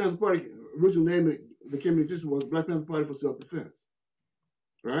 Remember, the Black Panther Party, original name that came into existence was Black Panther Party for Self-Defense,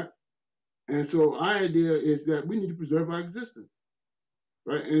 right? And so our idea is that we need to preserve our existence,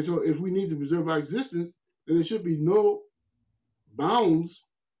 right? And so if we need to preserve our existence, then there should be no bounds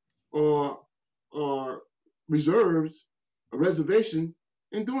or reserves or reservation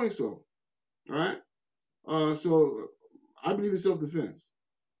in doing so, right? So I believe in self-defense,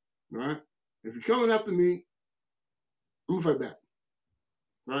 right? If you're coming after me, I'm gonna fight back,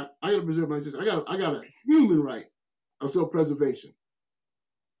 right? I gotta preserve my existence. I got a human right of self-preservation,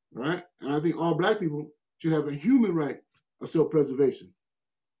 right? And I think all Black people should have a human right of self-preservation,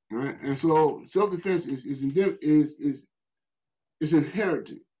 right? And so self-defense is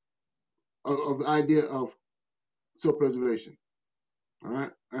inherited of the idea of self-preservation, all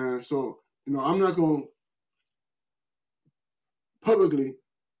right? And so, I'm not going to publicly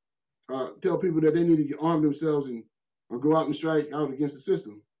tell people that they need to arm themselves and go out and strike out against the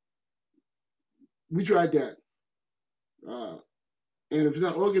system. We tried that. And if it's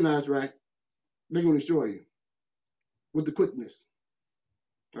not organized right, they're going to destroy you with the quickness,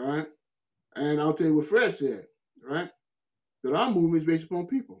 all right? And I'll tell you what Fred said, right? That our movement is based upon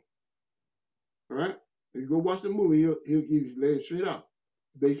people, all right? If you go watch the movie, he'll lay it straight out.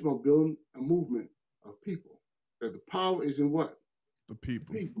 Based upon building a movement of people. That the power is in what? The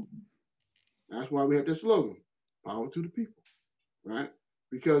people. That's why we have that slogan, power to the people, right?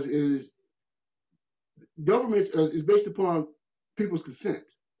 Because it is, government is based upon people's consent.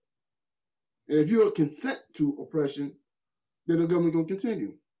 And if you consent to oppression, then the government going to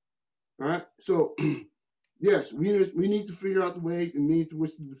continue, right? So, yes, we need to figure out the ways and means to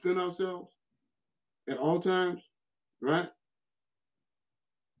which to defend ourselves at all times, right?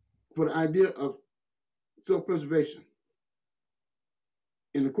 For the idea of self-preservation.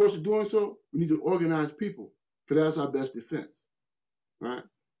 In the course of doing so, we need to organize people, because that's our best defense, right?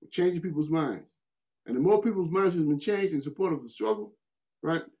 We're changing people's minds. And the more people's minds have been changed in support of the struggle,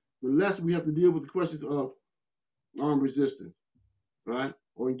 right, the less we have to deal with the questions of armed resistance, right,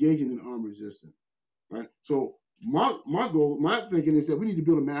 or engaging in armed resistance, right? So my goal, my thinking is that we need to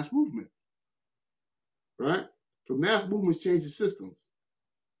build a mass movement, right? So mass movements change the systems.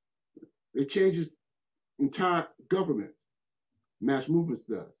 It changes entire governments. Mass movements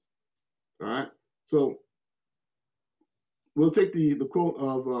does. All right. So we'll take the quote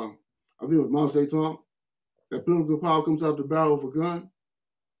of I think it was Mao Zedong, that political power comes out the barrel of a gun,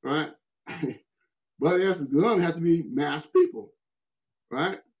 right? But yes, the gun has to be mass people,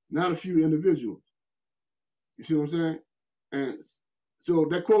 right? Not a few individuals. You see what I'm saying? And so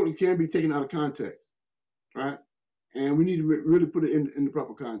that quote can be taken out of context, right? And we need to really put it in the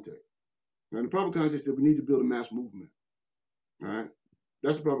proper context. Now, in the proper context is that we need to build a mass movement, all right?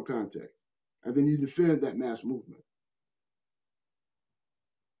 That's the proper context. And then you defend that mass movement,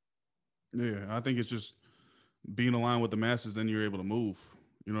 Yeah, I think it's just being aligned with the masses, then you're able to move.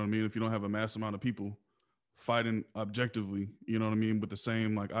 You know what I mean? If you don't have a mass amount of people fighting objectively, you know what I mean, with the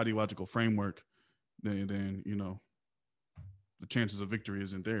same like ideological framework, then you know, the chances of victory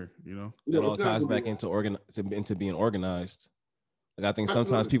isn't there, you know? It Yeah, all it's not ties gonna back be into being organized. Like I think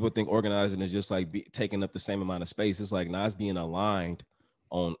sometimes absolutely. people think organizing is just like taking up the same amount of space. It's like, nah, it's being aligned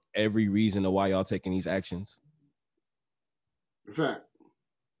on every reason of why y'all taking these actions. A fact.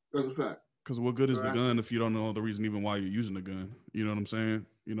 That's a fact. Because what good is All the right. gun if you don't know the reason even why you're using the gun? You know what I'm saying?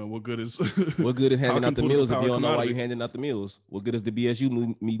 You know, what good is What good is how handing can out the political meals if power you don't come know out why of you it? handing out the meals? What good is the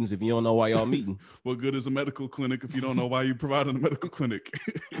BSU meetings if you don't know why y'all meeting? What good is a medical clinic if you don't know why you providing a medical clinic?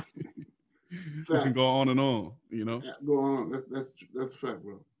 We can Fact. go on and on, you know? Yeah, go on. That's a fact,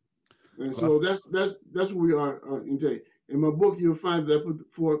 bro. And But I so that's where we are in today. In my book, you'll find that I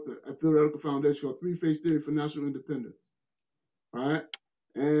put forth a theoretical foundation called three-phase theory for national independence. All right,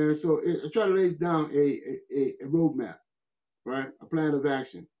 and so I try to lay down a roadmap, right, a plan of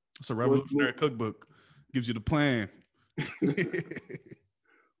action. it's a revolutionary cookbook. Gives you the plan.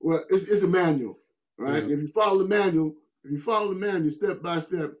 Well, it's a manual, right? Yeah. If you follow the manual step by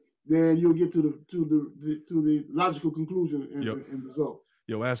step, then you'll get to the logical conclusion Yep. and results.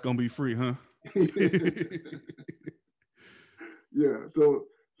 Your ass gonna be free, huh? Yeah, so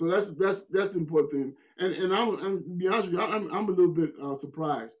that's the important thing. And I'm to be honest with you, I'm a little bit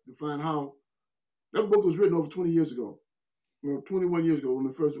surprised to find how that book was written over 20 years ago, 21 years ago when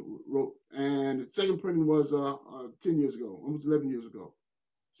we first wrote, and the second printing was 10 years ago, almost 11 years ago,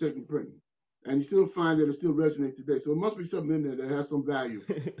 second printing. And you still find that it still resonates today. So it must be something in there that has some value.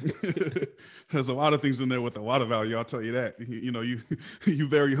 There's a lot of things in there with a lot of value. I'll tell you that. You know, you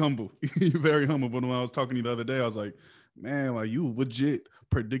very humble. You very humble. But when I was talking to you the other day, I was like, man, like you legit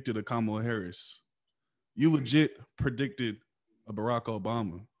predicted a Kamala Harris. You legit predicted a Barack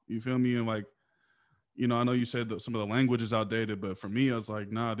Obama. You feel me? And like, you know, I know you said that some of the language is outdated, but for me, I was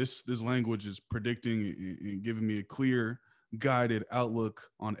like, nah, this language is predicting and giving me a clear, guided outlook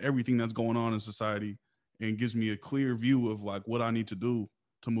on everything that's going on in society, and gives me a clear view of like what I need to do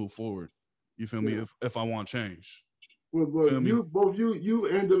to move forward. You feel me? If I want change. Well, both you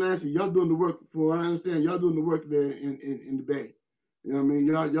and Delency, y'all doing the work. For what I understand, y'all doing the work there in the Bay. You know what I mean?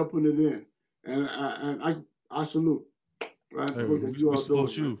 Y'all putting it in, and I salute. Right? Hey, The work that you we all doing.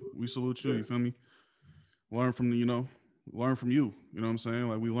 salute you. We salute you. You feel me? Learn from you know, learn from you. You know what I'm saying?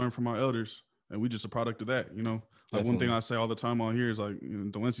 Like we learn from our elders, and we just a product of that. You know, like one thing I say all the time on here is like, you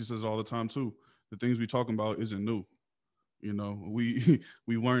know, Delency says all the time too. The things we talking about isn't new. You know, we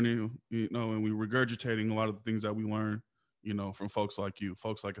we learning, you know, and we regurgitating a lot of the things that we learn, you know, from folks like you,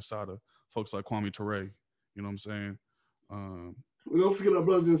 folks like Asada, folks like Kwame Ture. You know what I'm saying? Well, don't forget our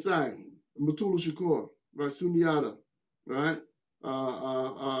brothers inside. Matula Shakur, right? Sunyata, right?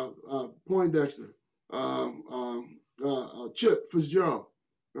 Poindexter, Chip Fitzgerald,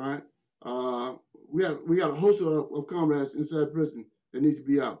 right? We got a host of comrades inside prison that needs to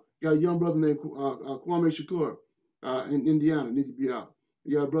be out. Got a young brother named Kwame Shakur in Indiana, needs to be out.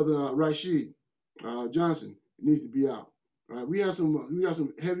 You got a brother Rashid Johnson, needs to be out. Right? We got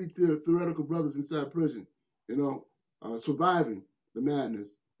some heavy theoretical brothers inside prison, you know, surviving the madness.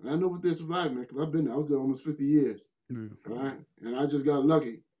 And I know what they're surviving, because I've been there. I was there almost 50 years. Yeah. All right. And I just got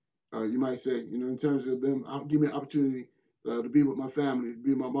lucky, you might say, you know, in terms of them give me an opportunity to be with my family, to be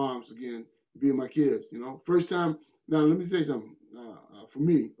with my moms again, to be with my kids, you know. First time, now let me say something for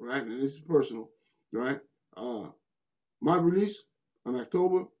me, right? And this is personal, right? My release on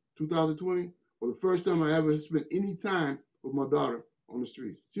October 2020 was the first time I ever spent any time with my daughter on the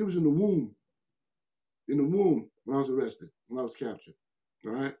streets. She was in the womb when I was arrested, when I was captured.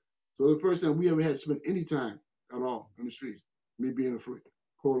 All right. So the first time we ever had to spend any time at all in the streets, me being a free,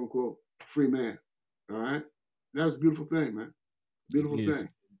 quote unquote, free man. All right. That was a beautiful thing, man. Beautiful thing.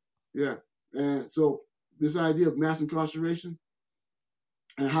 Yeah. And so this idea of mass incarceration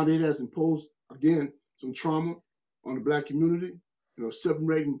and how it has imposed, again, some trauma on the Black community, you know,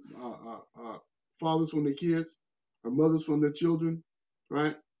 separating fathers from their kids, or mothers from their children,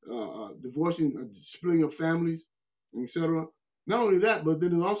 right? Divorcing, splitting up families, etc. Not only that, but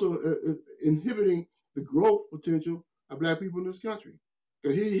then it also inhibiting the growth potential of Black people in this country.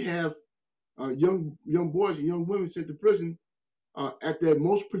 Because here you have young boys and young women sent to prison at their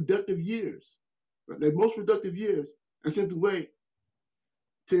most productive years, right? Their most productive years, and sent away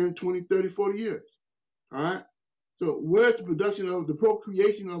 10, 20, 30, 40 years. All right. So where's the production of the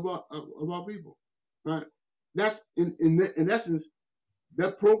procreation of our people? Right. That's in essence,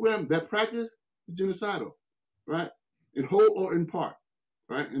 that program, that practice is genocidal, right? In whole or in part,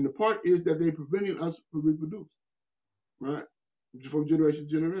 right? And the part is that they're preventing us from reproduce, right? From generation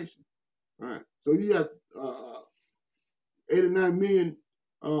to generation. All right. So you got 8 or 9 million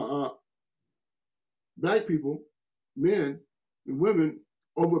black people, men and women,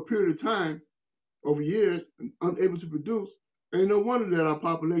 over a period of time, over years, unable to produce. Ain't no wonder that our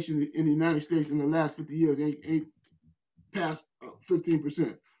population in the United States in the last 50 years ain't past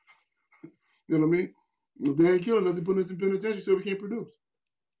 15%. You know what I mean? If they ain't killing us, they putting us in penitentiary so we can't produce.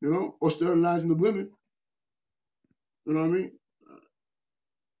 You know, or sterilizing the women. You know what I mean?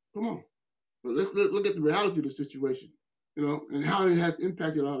 Come on. But let's look at the reality of the situation, you know, and how it has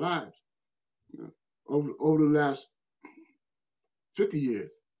impacted our lives, you know, over the last 50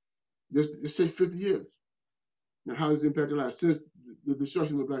 years. Just say 50 years. Now, how it's impacted our lives since the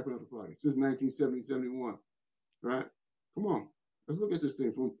destruction of the Black Panther Party, since 1970, 71, right? Come on. Let's look at this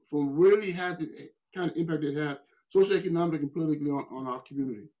thing from really has it kind of impact it had socioeconomic and politically on our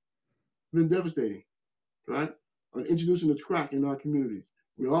community. It's been devastating, right? Introducing the crack in our communities.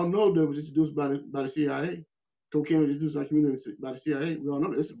 We all know that it was introduced by the CIA. Cocaine was introduced in our community by the CIA. We all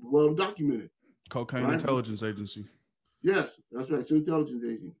know this is well documented. Cocaine right? Intelligence Agency. Yes, that's right. It's an intelligence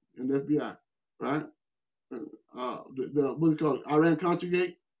agency and the FBI, right? What's it called? Iran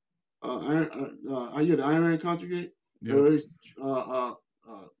Contragate. The Iran Contragate. Yep.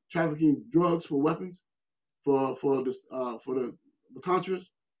 Trafficking drugs for weapons for the Contras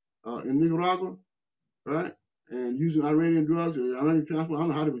in Nicaragua, right? And using Iranian drugs, Iranian transport. I don't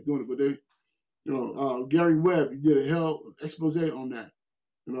know how they were doing it, but they, you know, Gary Webb did a hell expose on that,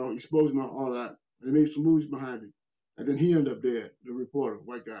 you know, exposing all that. They made some movies behind it. And then he ended up dead, the reporter,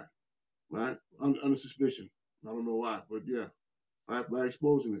 white guy, right? Under suspicion. I don't know why, but yeah, right, by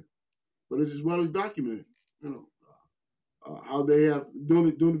exposing it. But it's as well as documented, you know, how they have during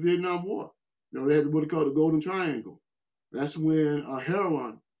the Vietnam War. You know, they had what they call the Golden Triangle. That's when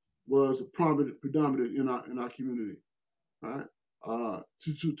heroin was predominant in our community, right?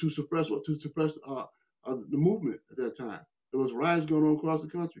 To suppress the movement at that time. There was riots going on across the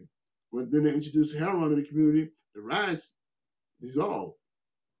country. When then they introduced heroin in the community, the riots dissolved,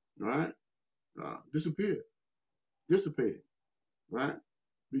 right? Disappeared, dissipated, right?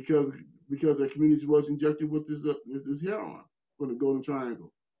 Because the community was injected with this heroin from the Golden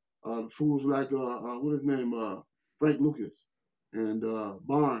Triangle. Fools like what is his name, Frank Lucas, and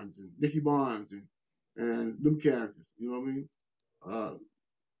Barnes and Nicky Barnes and them characters. You know what I mean?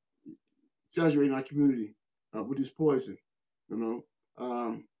 Saturating our community with this poison. You know,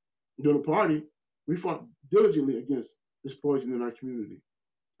 during the party, we fought diligently against this poison in our community.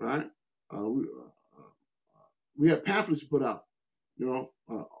 Right? We had pamphlets put out. You know,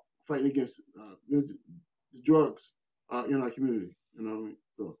 fighting against the drugs in our community. You know what I mean?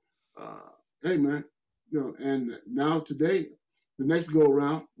 So, hey man, you know, and now today, the next go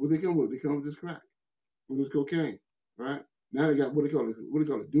around, what they come with? They come with this crack, with this cocaine, right? Now they got what they call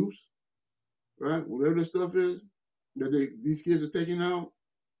it, deuce, right? Whatever this stuff is that these kids are taking out,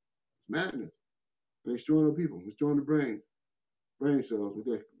 it's madness. They're destroying the people, destroying the brain cells with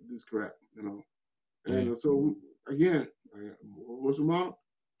this crap, you know. And so again, what's the motto?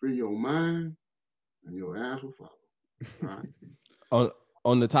 Free your mind, and your ass will follow. Right?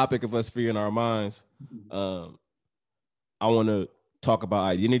 On the topic of us freeing our minds, I want to talk about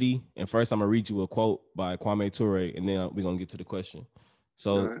identity. And first, I'm going to read you a quote by Kwame Ture, and then we're going to get to the question.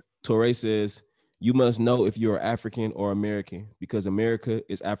 So right. Ture says, "You must know if you're African or American, because America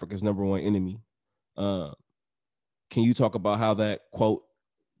is Africa's #1 enemy." Can you talk about how that quote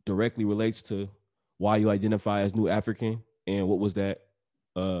directly relates to why you identify as New African, and what was that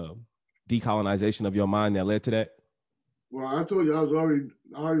decolonization of your mind that led to that? Well, I told you I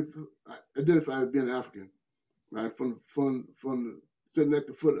already identified as being African, right? From sitting at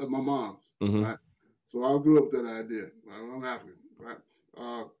the foot of my mom's, right? So I grew up with that idea. Right? I'm African, right?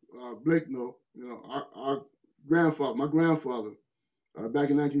 Blake, you know, our grandfather, my grandfather, back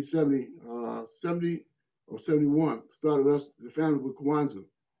in 1970, 70 or 71, started the family with Kwanzaa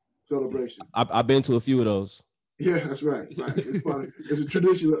celebration. I've been to a few of those. Yeah, that's right. Right. It's a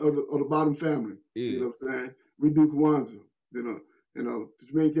tradition of the bottom family. Yeah. You know what I'm saying? We do Kwanzaa, you know, to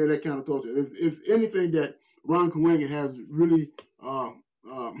maintain that kind of culture. If anything that Ron Kawenga has really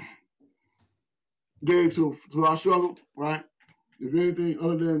gave to our struggle, right? If anything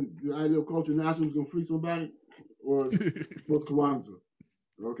other than the idea of culture nationalism is going to free somebody, or was Kwanzaa,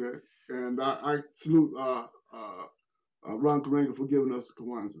 okay? And I salute Ron Kawenga for giving us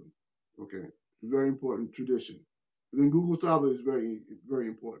Kwanzaa, okay? Very important tradition. And then Google Saba is very, very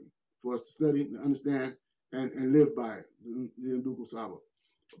important for us to study and understand and live by it, the Google Saba.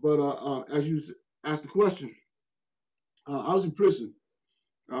 But as you asked the question, I was in prison.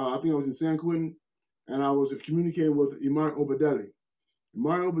 I think I was in San Quentin, and I was communicating with Imar Obadeli.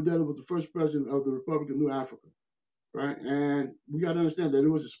 Mario Obadele was the first president of the Republic of New Afrika, right? And we got to understand that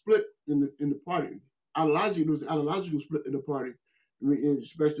there was a split in the party. Ideologically, there was an ideological split in the party,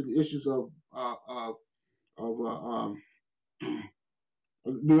 especially the issues of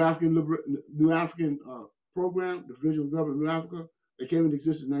New African program, the Provisional Government of New Africa. They came into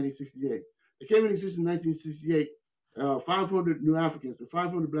existence in 1968. They came into existence in 1968. 500 New Africans and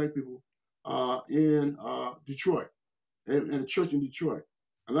 500 Black people in Detroit, and a church in Detroit.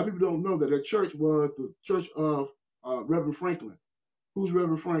 A lot of people don't know that that church was the church of Reverend Franklin. Who's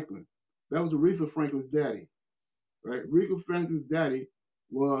Reverend Franklin? That was Aretha Franklin's daddy, right? Aretha Franklin's daddy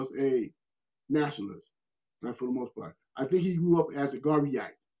was a nationalist, right, for the most part. I think he grew up as a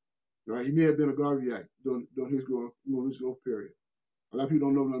Garveyite, right? He may have been a Garveyite during his growth period. A lot of people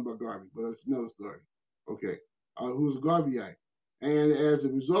don't know nothing about Garvey, but that's another story. Okay, who was a Garveyite. And as a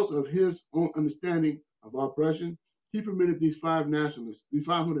result of his own understanding of oppression, he permitted these 500 nationalists, to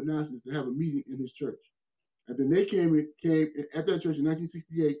have a meeting in his church. And then they came at that church in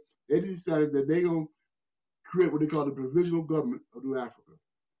 1968. They decided that they're going to create what they call the Provisional Government of New Afrika.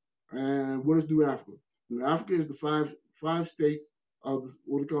 And what is New Afrika? New Afrika is the five states of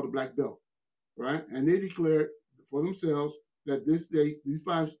what they call the Black Belt, right? And they declared for themselves that these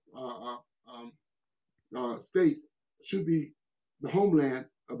 5 states should be the homeland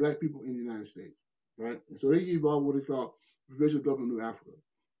of Black people in the United States, right? And so they evolved what is called Provisional Government of New Afrika.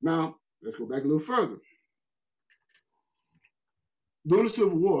 Now, let's go back a little further. During the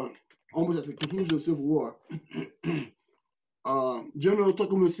Civil War, almost at the conclusion of the Civil War, General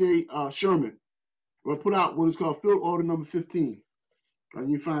Tecumseh Sherman put out what is called Field Order Number 15.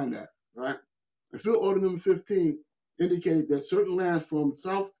 And you find that, right? And Field Order Number 15 indicated that certain lands from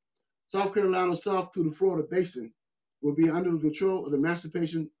South Carolina south to the Florida Basin will be under the control of the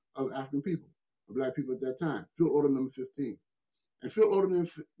emancipation of African people, of Black people at that time. Field Order Number 15. And Field Order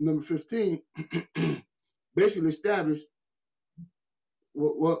Number 15 basically established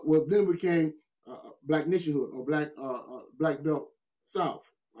what then became Black nationhood, or Black Belt South.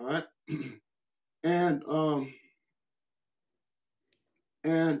 All right, and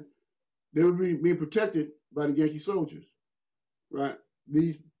they were being protected by the Yankee soldiers, right?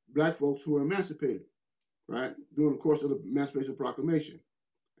 These Black folks who were emancipated, right, during the course of the Emancipation Proclamation,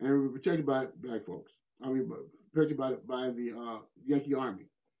 and were protected by Black folks. Protected by the Yankee Army,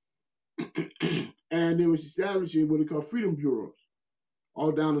 and they was establishing what they call freedom bureaus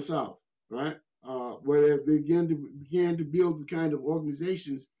all down the South, right? Where they began to build the kind of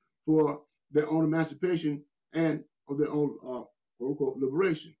organizations for their own emancipation and of their own quote unquote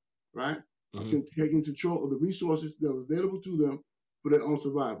liberation, right? Taking control of the resources that were available to them for their own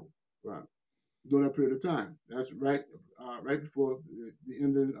survival, right? During that period of time. That's right before the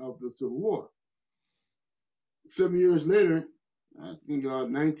ending of the Civil War. 7 years later, I think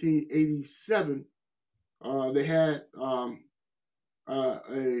 1987, they had an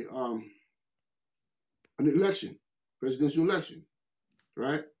election, presidential election,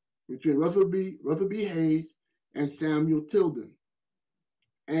 right, between Rutherford B. Hayes and Samuel Tilden.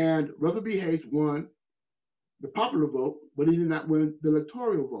 And Rutherford B. Hayes won the popular vote, but he did not win the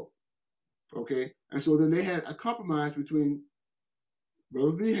electoral vote. Okay, and so then they had a compromise between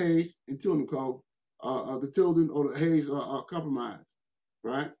Rutherford B. Hayes and Tilden called the Tilden or the Hayes Compromise,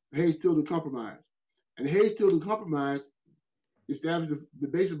 right? Hayes-Tilden Compromise. And the Hayes-Tilden Compromise established the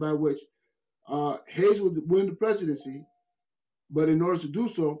basis by which Hayes would win the presidency, but in order to do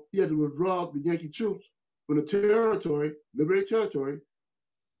so, he had to withdraw the Yankee troops from the liberated territory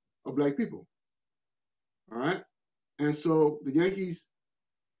of Black people. All right? And so the Yankees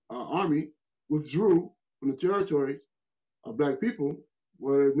army withdrew from the territories of Black people,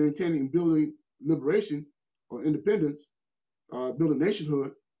 were maintaining and building liberation or independence, building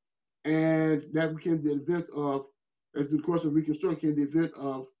nationhood, and that became the event of, as the course of Reconstruction, the event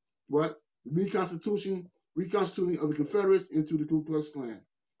of what? Reconstituting of the Confederates into the Ku Klux Klan.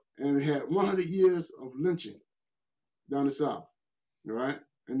 And it had 100 years of lynching down the South, all right?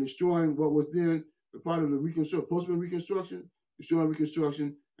 And destroying what was then the part of the post-war Reconstruction, destroying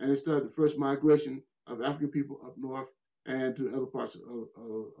Reconstruction, and it started the first migration of African people up north and to other parts of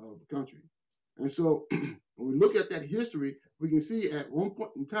the country. And so when we look at that history, we can see at one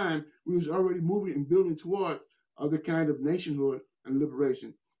point in time, we was already moving and building toward other kind of nationhood and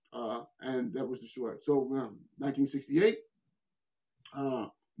liberation, and that was destroyed. So 1968,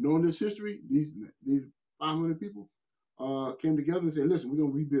 knowing this history, these 500 people came together and said, listen, we're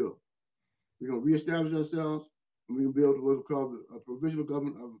going to rebuild. We're going to reestablish ourselves, and we're going to build what we call the Provisional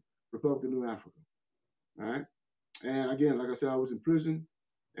Government of Republic of New Afrika. All right? And again, like I said, I was in prison,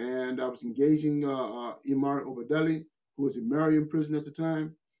 and I was engaging Imari Obadele, who was in Marion prison at the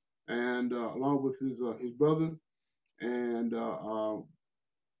time, and along with his brother. And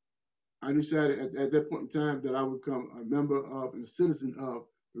I decided at that point in time that I would become a member of and a citizen of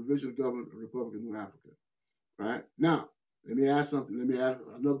the provisional government of the Republic of New Afrika. Right? Now, let me add something. Let me add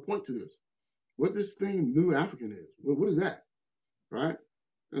another point to this. What this thing, New African, is? What is that? Right?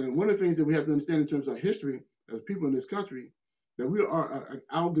 And one of the things that we have to understand in terms of history as people in this country, that we are an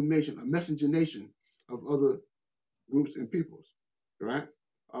amalgamation, a messenger nation of other groups and peoples. Right?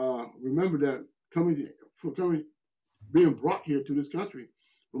 Remember that being brought here to this country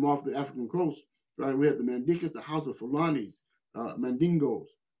from off the African coast, right? We had the Mandinkas, the House of Fulanis, Mandingos,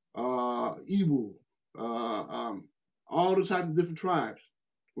 Ibu, all the types of different tribes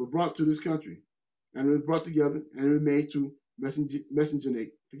were brought to this country, and it was brought together and it was made to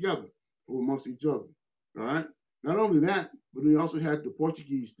messengerate together amongst each other. All right. Not only that, but we also had the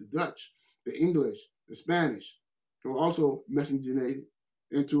Portuguese, the Dutch, the English, the Spanish, who also messengerate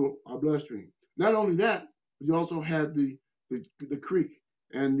into our bloodstream. Not only that, but you also had the Creek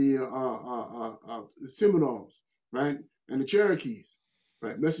and the Seminoles, right, and the Cherokees,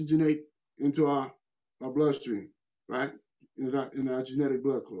 right, messengerate into our bloodstream, right, in our genetic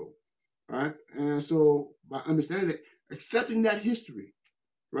blood code, right. And so by understanding it, accepting that history,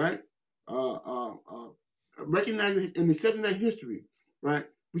 right, recognizing and accepting that history, right,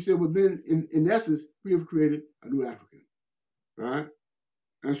 we said, well, then in essence, we have created a new African, right.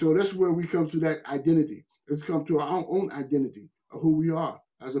 And so that's where we come to that identity. Let's come to our own identity of who we are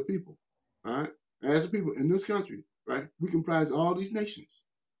as a people, right? And as a people in this country, right, we comprise all these nations,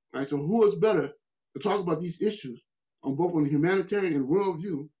 right? So who is better to talk about these issues on both on the humanitarian and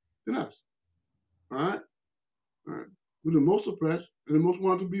worldview than us, all right? All right? We're the most oppressed and the most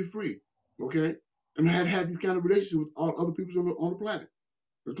wanted to be free, okay? And had these kind of relationships with all other peoples on the planet,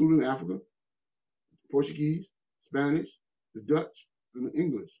 including Africa, Portuguese, Spanish, the Dutch, and the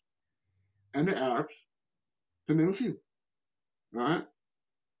English, and the Arabs, to name a few. All right.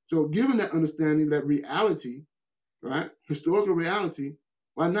 So, given that understanding, that reality, right, historical reality,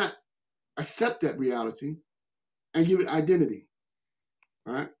 why not accept that reality and give it identity,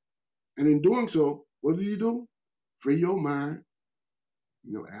 right? And in doing so, what do? Free your mind,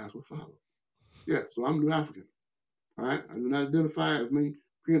 your ass will follow. Yeah. So I'm New African. All right. I do not identify as me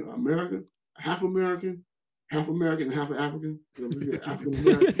being American, half American, and half African. African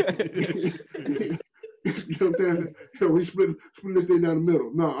American. You know what I'm saying? We split this thing down the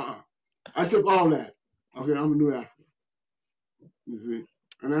middle. No, I accept all that. Okay, I'm a New African. You see?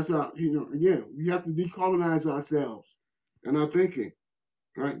 And that's how, again, we have to decolonize ourselves and our thinking,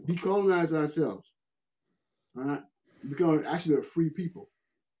 right? Decolonize ourselves, all right? Become actually a free people,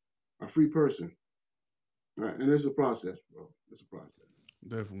 a free person, right? And it's a process, bro. It's a process.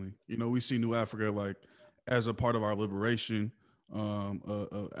 Definitely. We see New Africa like as a part of our liberation,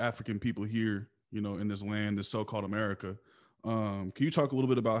 African people here, in this land, this so-called America. Can you talk a little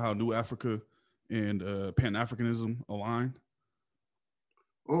bit about how New Africa and Pan Afrikanism align?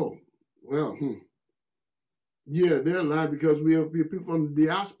 Oh, well, yeah, they're aligned because we are people from the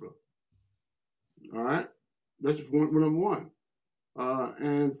diaspora. All right, that's number one.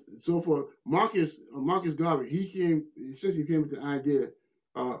 And so for Marcus Garvey, he came with the idea.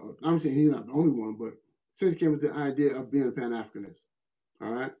 I'm saying he's not the only one, but since he came with the idea of being a Pan Africanist.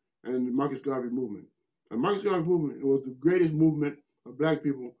 All right, and the Marcus Garvey movement. The Marcus Garvey movement was the greatest movement of Black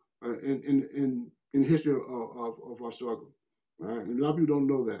people in the history of our struggle. All right, and a lot of people don't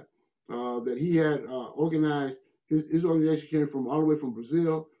know that. That he had organized, his organization came from all the way from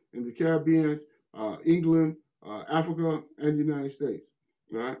Brazil and the Caribbean, England, Africa, and the United States.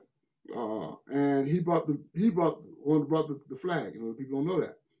 Right, and he brought the flag. People don't know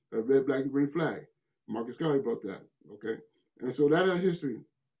that red, black, and green flag. Marcus Garvey brought that. Okay, and so that is history.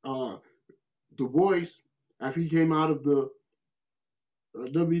 Du Bois, after he came out of the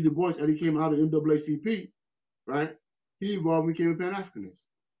W. Du Bois, after he came out of NAACP, right? He evolved and became a Pan Africanist,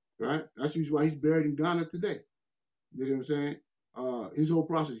 right? That's why he's buried in Ghana today. You know what I'm saying? His whole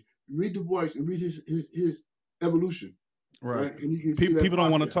process. Read Du Bois and read his evolution. Right. And you can people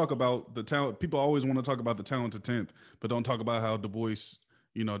don't want to talk about the talent. People always want to talk about the talented 10th, but don't talk about how Du Bois,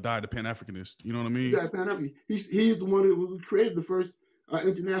 died a Pan Africanist. You know what I mean? He died Pan Africanist. He's the one who created the first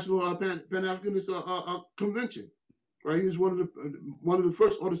international Pan Africanist convention. Right. He was one of the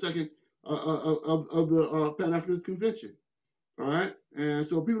first or the second of the Pan Africanist convention. All right. And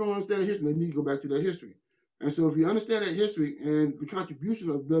so people don't understand the history. They need to go back to that history. And so if you understand that history and the contribution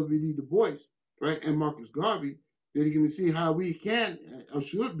of W.D. Du Bois, right, and Marcus Garvey, then you can see how we can or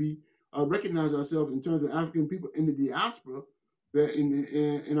should be recognize ourselves in terms of African people in the diaspora, that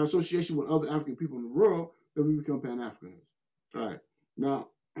in association with other African people in the world, that we become Pan Africanists. All right. Now,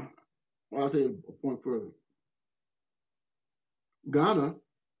 I'll take a point further. Ghana,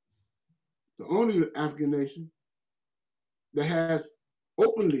 the only African nation that has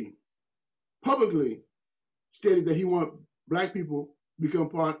openly, publicly stated that he wants Black people to become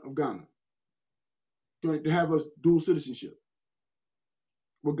part of Ghana, to have us dual citizenship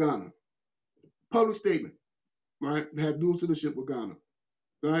with Ghana. Public statement, right? They have dual citizenship with Ghana,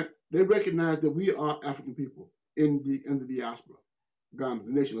 right? They recognize that we are African people in the diaspora, Ghana,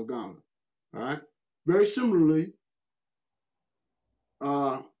 the nation of Ghana, all right? Very similarly,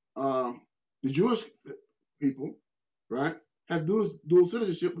 the Jewish people, right, have dual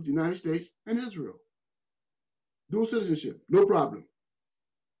citizenship with the United States and Israel. Dual citizenship, no problem.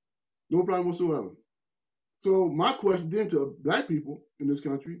 No problem whatsoever. So my question then to Black people in this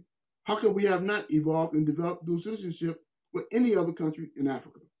country, how come we have not evolved and developed dual citizenship with any other country in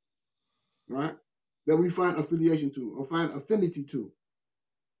Africa, right, that we find affiliation to or find affinity to?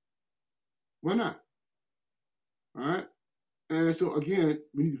 Why not? All right? And so again,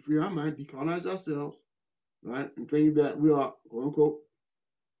 we need to free our mind, decolonize ourselves, right, and think that we are, quote unquote,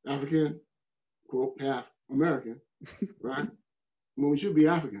 African, quote, half American, right? When we should be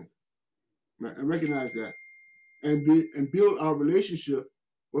African, right? And recognize that, and build our relationship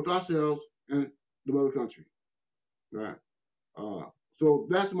with ourselves and the mother country, right? So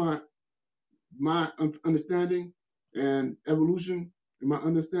that's my understanding and evolution, and my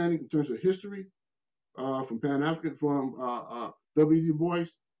understanding in terms of history, from Pan African, from W. Du Bois,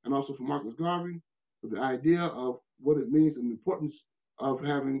 and also from Marcus Garvey, with the idea of what it means and the importance of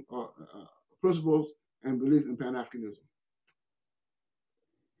having principles and belief in Pan Afrikanism.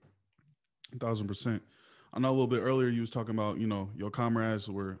 1,000%. I know a little bit earlier you was talking about, you know, your comrades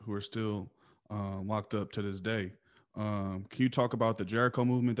who are still locked up to this day. Can you talk about the Jericho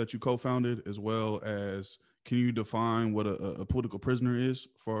movement that you co-founded, as well as can you define what a political prisoner is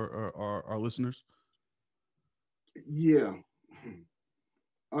for our listeners? Yeah.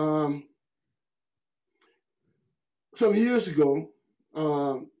 Some years ago,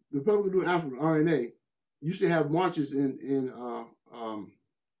 the Republic of New Afrika, RNA, used to have marches in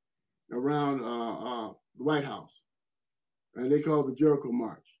around the White House, and they called the Jericho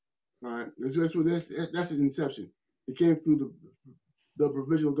March. All right, that's its inception. It came through the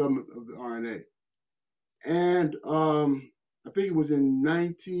provisional government of the RNA, and I think it was in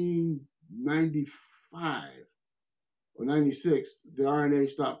 1995 or 96, the RNA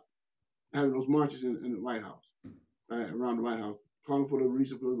stopped having those marches in the White House, right, around the White House, calling for the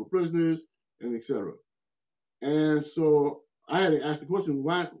release of political prisoners and etc. And so I had to ask the question,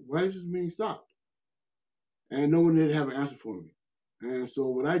 why does this mean stopped? And no one did have an answer for me. And so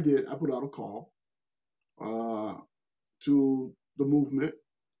what I did, I put out a call to the movement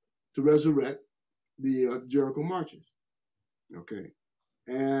to resurrect the Jericho marches. Okay.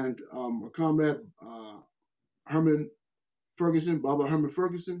 And a comrade, Herman Ferguson, Baba Herman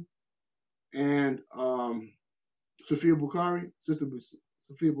Ferguson, and Sophia Bukhari, Sister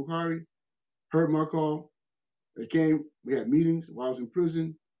Sophia Bukhari, heard my call. They came, we had meetings while I was in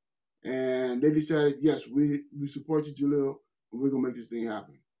prison, and they decided, yes, we support you, Jalil, and we're gonna make this thing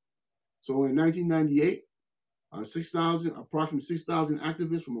happen. So in 1998, approximately 6,000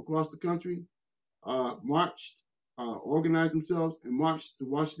 activists from across the country marched, organized themselves, and marched to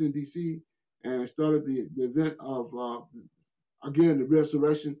Washington, D.C., and started the event of, again, the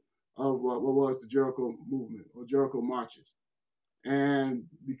resurrection of what was the Jericho movement or Jericho marches. And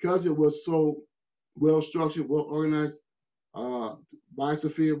because it was so well structured, well organized by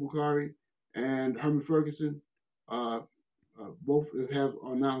Sophia Bukhari and Herman Ferguson, both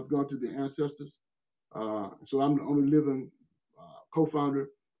are now gone to their ancestors. So I'm the only living co-founder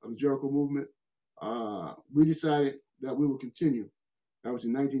of the Jericho movement. We decided that we would continue. That was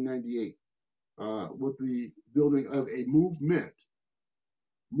in 1998 with the building of a movement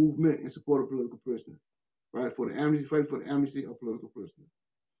in support of political prisoners, right? For the amnesty, fighting for the amnesty of political prisoners.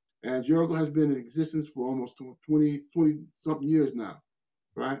 And Jericho has been in existence for almost 20 something years now,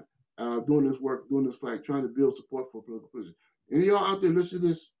 right? Doing this work, doing this fight, trying to build support for political prisoners. Any of y'all out there listen to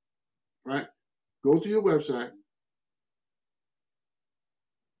this, right? Go to your website,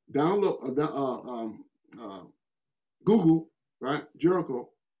 download, Google, right?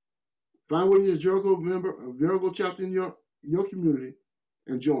 Jericho. Find what is a Jericho member, a Jericho chapter in your community,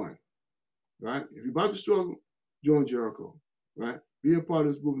 and join, right? If you're about to struggle, join Jericho, right? Be a part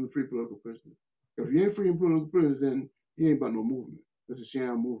of this movement of free political prisoners. If you ain't free political prisoners, then you ain't about no movement. It's a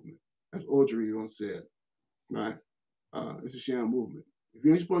sham movement. As Audrey once said, right? It's a sham movement. If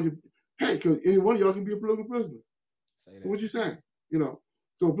you ain't supposed to, hey, because any one of y'all can be a political prisoner. Say that. What you saying? You know,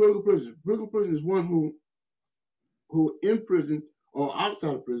 so political prisoner is one who who in prison or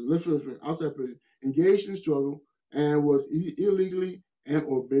outside of prison, let's say outside prison, engaged in struggle and was illegally and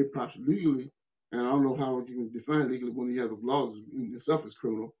or maybe perhaps legally, and I don't know how you can define legally when you have the laws in itself as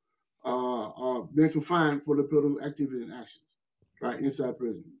criminal, been confined for the political activity and actions, right, inside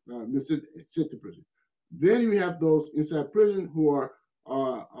prison, sent to prison. Then you have those inside prison who are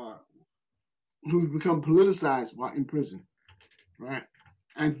who become politicized while in prison, right?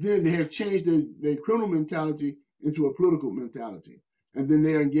 And then they have changed their criminal mentality into a political mentality. And then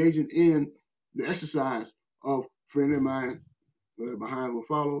they are engaging in the exercise of freeing their mind, so their behind will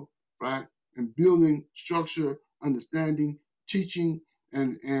follow, right? And building structure, understanding, teaching,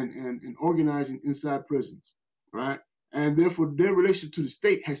 and organizing inside prisons, right? And therefore their relationship to the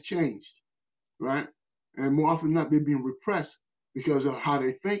state has changed, right? And more often than not, they're being repressed because of how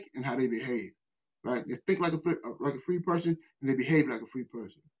they think and how they behave, right? They think like a free person and they behave like a free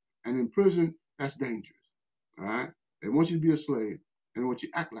person. And in prison, that's dangerous, all right? They want you to be a slave and they want you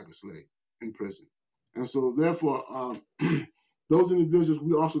to act like a slave in prison. And so therefore, those individuals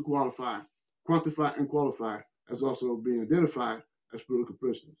we also quantify and qualify as also being identified as political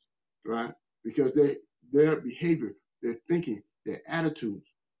prisoners, right? Because their behavior, their thinking, their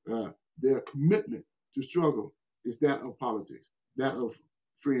attitudes, their commitment to struggle is that of politics, that of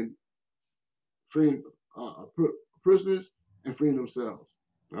freeing prisoners and freeing themselves,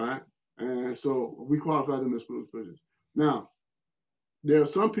 all right? And so we qualify them as political prisoners. Now, there are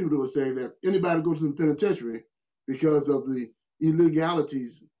some people that would say that anybody go to the penitentiary because of the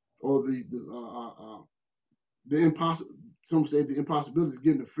illegalities or the impossible. Some say the impossibility of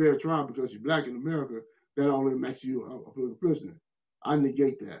getting a fair trial because you're black in America. That only makes you a political prisoner. I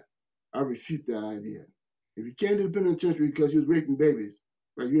negate that. I refute that idea. If you came to the penitentiary because you was raping babies,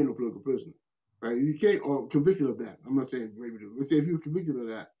 right, you ain't no political prisoner, right? You can't, or convicted of that. I'm not saying raping. Let's say if you were convicted of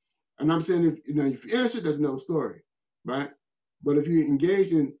that, and I'm saying if you're innocent, that's another story, right? But if you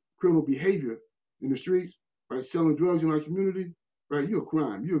engage in criminal behavior in the streets, right, selling drugs in our community, right, you're a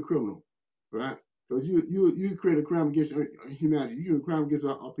crime. You're a criminal, right? Because you create a crime against humanity. You do a crime against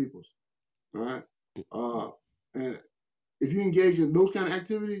our peoples, all right? And if you engage in those kind of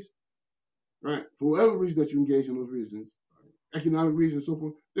activities, right, for whatever reason that you engage in those reasons, economic reasons and so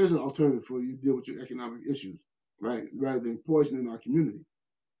forth, there's an alternative for you to deal with your economic issues, right, rather than poisoning our community,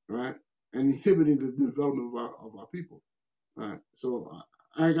 right, and inhibiting the development of our people, right. So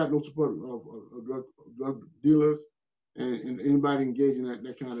I ain't got no support of drug dealers and anybody engaging in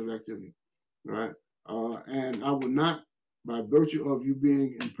that kind of activity, right. And I would not, by virtue of you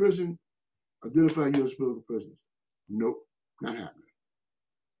being in prison, identify you as political prisoners. Nope, not happening.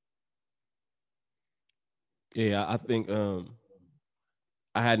 Yeah, I think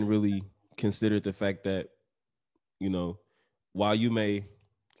I hadn't really considered the fact that, while you may,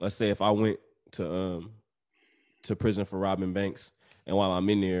 let's say if I went to prison for robbing banks, and while I'm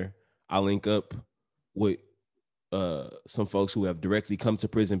in there, I link up with some folks who have directly come to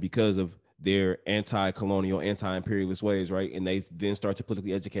prison because of their anti-colonial, anti-imperialist ways, right? And they then start to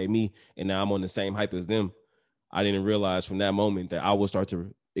politically educate me, and now I'm on the same hype as them. I didn't realize from that moment that I would start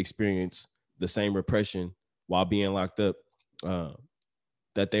to experience the same repression while being locked up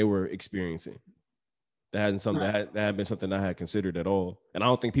that they were experiencing. That hadn't been something I had considered at all. And I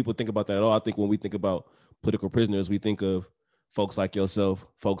don't think people think about that at all. I think when we think about political prisoners, we think of folks like yourself,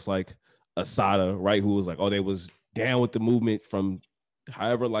 folks like Asada, right? Who was like, oh, they was down with the movement from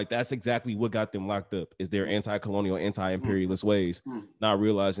however, like that's exactly what got them locked up is their anti-colonial, anti-imperialist ways, not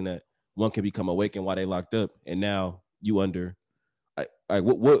realizing that one can become awakened while they locked up. And now you under,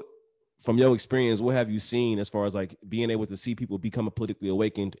 what from your experience, what have you seen as far as like being able to see people become politically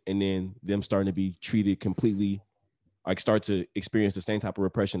awakened and then them starting to be treated completely, like start to experience the same type of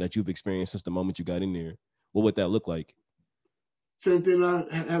repression that you've experienced since the moment you got in there? What would that look like? Same thing I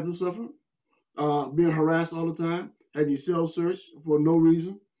have to suffer. Being harassed all the time, having your cell searched for no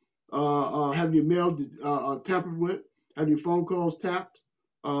reason, having your mail tampered with, having your phone calls tapped,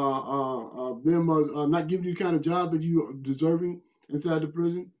 them not giving you the kind of job that you are deserving inside the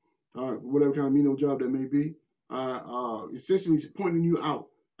prison, whatever kind of menial job that may be, essentially pointing you out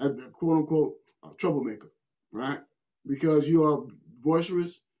as the quote unquote troublemaker, right? Because you are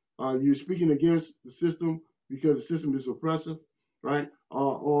boisterous, you're speaking against the system because the system is oppressive, right?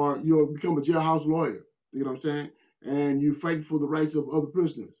 Or you'll become a jailhouse lawyer, you know what I'm saying? And you fight for the rights of other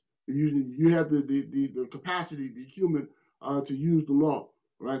prisoners. You have the capacity, the human, to use the law,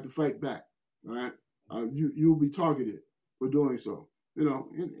 right, to fight back, right? You'll be targeted for doing so. You know,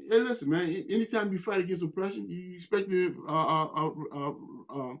 and listen, man. Anytime you fight against oppression, you expect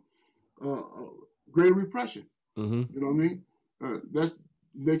great repression. Mm-hmm. You know what I mean? That's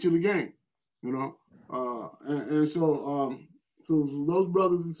the nature of the game. You know, So those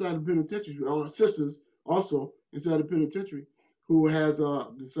brothers inside the penitentiary, or sisters also inside the penitentiary, who has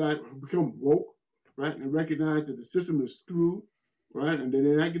decided to become woke, right, and recognize that the system is screwed, right, and then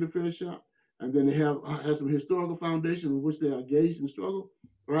they not get a fair shot, and then they have some historical foundation in which they are engaged in struggle,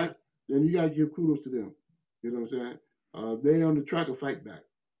 right, then you got to give kudos to them. You know what I'm saying? They're on the track of fight back,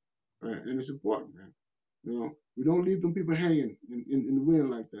 right, and it's important, man. You know, we don't leave them people hanging in the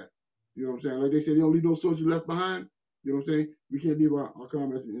wind like that. You know what I'm saying? Like they say, they don't leave no soldiers left behind. You know what I'm saying? We can't leave our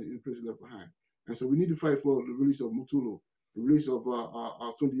comrades in prison left behind. And so we need to fight for the release of Mutulu, the release of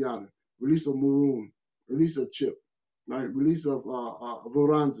Sundiata, release of Maroon, release of Chip, right? Release of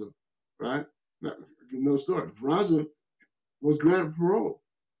Voranza, right? Now, no story. Voranza was granted parole.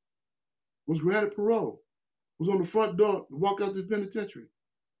 Was on the front door to walk out to the penitentiary,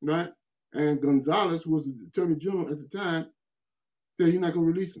 right? And Gonzalez, who was the attorney general at the time, said he's not going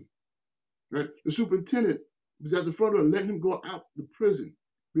to release him, right? The superintendent was at the front door letting him go out the prison,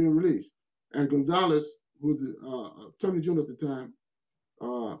 being released. And Gonzalez, who was the attorney general at the time,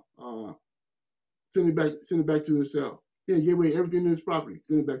 sent it back to his cell. He gave away everything in his property,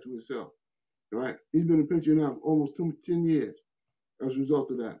 sent it back to his cell, right? He's been in penitentiary now almost 10 years as a result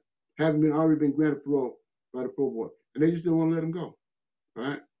of that, having already been granted parole by the parole board. And they just didn't want to let him go,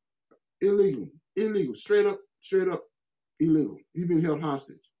 right? Illegal, straight up illegal. He's been held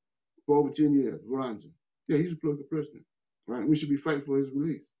hostage for over 10 years, Veronza. Yeah, he's a political prisoner, right? We should be fighting for his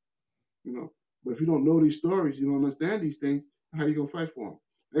release, you know. But if you don't know these stories, you don't understand these things, how are you going to fight for them?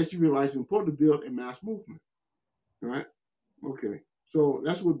 Unless you realize it's important to build a mass movement, right? Okay, so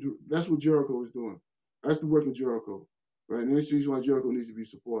that's what Jericho is doing. That's the work of Jericho, right? And that's the reason why Jericho needs to be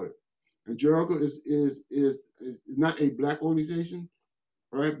supported. And Jericho is not a black organization,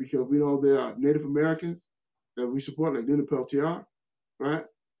 right? Because we know there are Native Americans that we support, like Nina Peltier, right?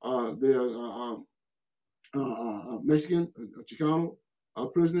 There are Mexican, Chicano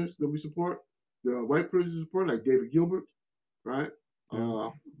prisoners that we support. There are white prisoners we support, like David Gilbert, right?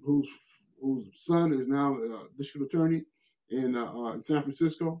 Whose son is now a district attorney in San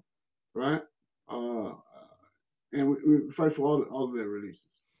Francisco, right? And we fight for all of their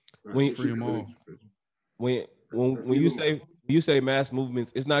releases. Right? When free them all. When you say mass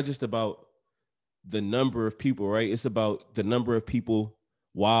movements, it's not just about the number of people, right? It's about the number of people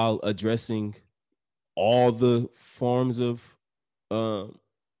while addressing all the forms of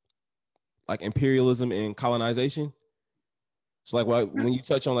like imperialism and colonization. So like when you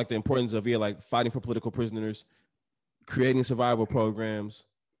touch on like the importance of like fighting for political prisoners, creating survival programs,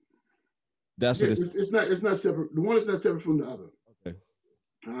 that's what it's not separate. The one is not separate from the other. Okay.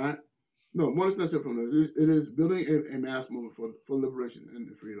 All right. No, one is not separate from the other. It is building a mass movement for liberation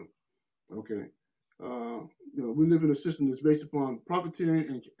and freedom. Okay. You know, we live in a system that's based upon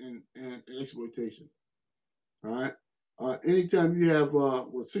profiteering and exploitation. All right. Anytime you have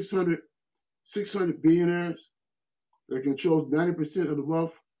 600 billionaires that control 90% of the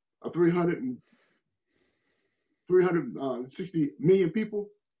wealth of 360 million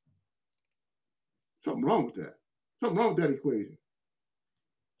people, something wrong with that. Something wrong with that equation.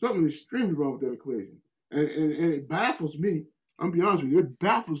 Something extremely wrong with that equation. And it baffles me, I'm gonna be honest with you, it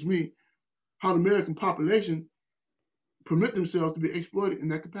baffles me how the American population permit themselves to be exploited in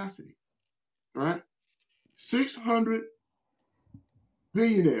that capacity. All right? 600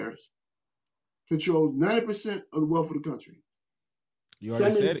 billionaires control 90% of the wealth of the country. You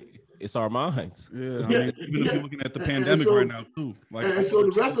already said it. It's our minds. Yeah, I mean, even if you're looking at the pandemic right now too. Like, and so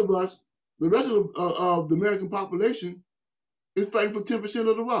the rest of us, the rest of the American population is fighting for 10%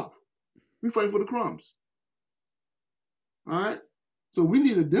 of the wealth. We're fighting for the crumbs. All right? So we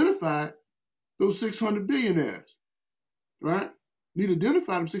need to identify those 600 billionaires, right? Need to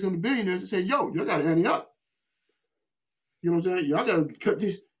identify them 600 billionaires and say, yo, y'all got to ante up. You know what I'm saying? Y'all got to cut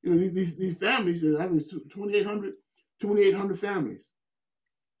these, you know, these families. I think it's 2,800 families.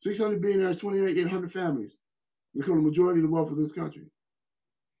 600 billionaires, 2,800 families. They call the majority of the wealth of this country.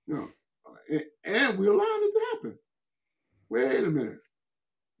 You know, and we're allowing it to happen. Wait a minute.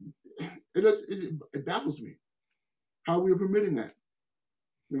 It baffles me how we are permitting that.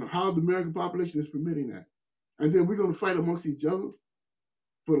 You know, how the American population is permitting that. And then we're going to fight amongst each other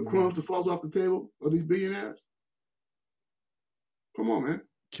for the crumbs to fall off the table of these billionaires. Come on, man.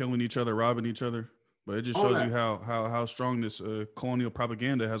 Killing each other, robbing each other. But it just shows you how strong this colonial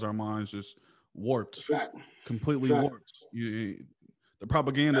propaganda has our minds just warped. Completely warped. The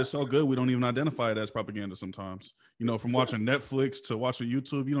propaganda is so good, we don't even identify it as propaganda sometimes. You know, from watching Netflix to watching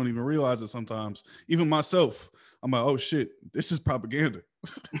YouTube, you don't even realize it sometimes. Even myself, I'm like, oh shit, this is propaganda.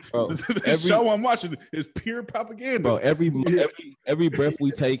 Bro, every show I'm watching is pure propaganda. Bro, every breath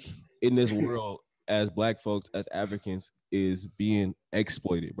we take in this world as Black folks, as Africans, is being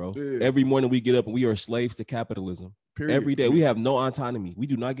exploited, bro. Yeah. Every morning we get up and we are slaves to capitalism. Period. Every day we have no autonomy. We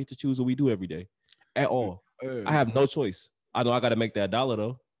do not get to choose what we do every day at all. I have no choice. I know I got to make that dollar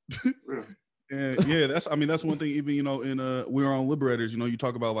though. And yeah, that's one thing. Even in we're on Liberators. You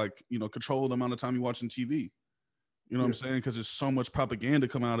talk about like control the amount of time you watching TV. You know what I'm saying? Because there's so much propaganda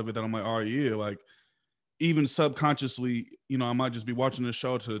come out of it that I'm like, oh yeah, like even subconsciously, I might just be watching this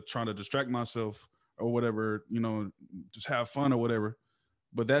show to try to distract myself or whatever, just have fun or whatever.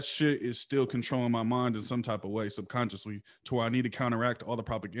 But that shit is still controlling my mind in some type of way subconsciously to where I need to counteract all the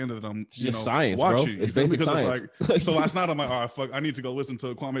propaganda that I'm just science, watching. Bro. It's basic science. It's like, so last night I'm like, all right, fuck, I need to go listen to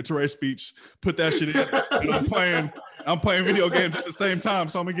a Kwame Ture speech, put that shit in, and I'm playing video games at the same time.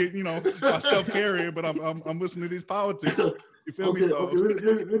 So I'm gonna get, myself carrying, but I'm listening to these politics. You feel me? So okay.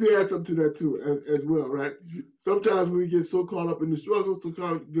 Let me add something to that too, as well, right? Sometimes we get so caught up in the struggle, so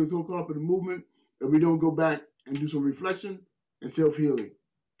caught up in the movement, that we don't go back and do some reflection and self-healing.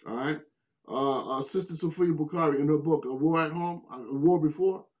 All right. Sister Sophia Bukhari in her book, A War at Home, A War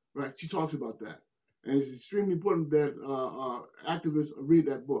Before, right? She talks about that. And it's extremely important that activists read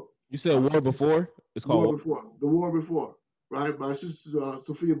that book. You said War Before? It's called War Before. The War Before, right? By Sister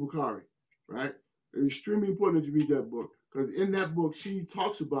Sophia Bukhari, right? It's extremely important that you read that book. Because in that book, she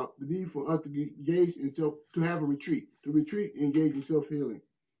talks about the need for us to engage in to have a retreat, to retreat and engage in self-healing,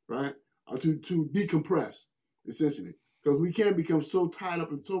 right? To decompress, essentially. Because we can become so tied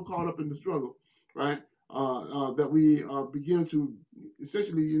up and so caught up in the struggle, right? That we begin to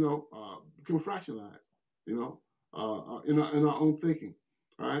essentially, become fractionalized, in our own thinking,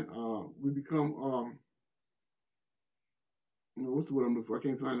 right? We become, what's the word I'm looking for?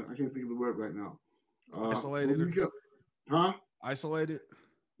 I can't think of the word right now. Isolated. Isolated?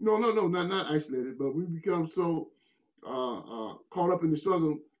 No, not isolated, but we become so caught up in the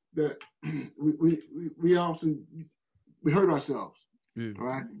struggle that we often hurt ourselves,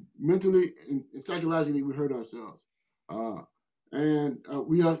 right? Mentally and psychologically, we hurt ourselves, and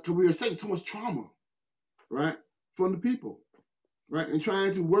we are taking so much trauma, right, from the people, right, and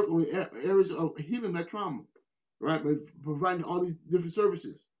trying to work on areas of healing that trauma, right, by providing all these different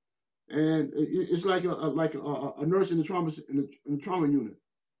services, and it's like a nurse in the trauma unit,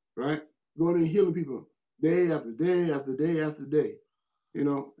 right, going and healing people day after day after day after day,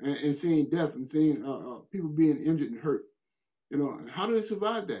 and seeing death and seeing people being injured and hurt. And how do they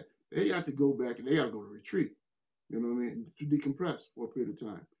survive that? They got to go back and they got to go to retreat, to decompress for a period of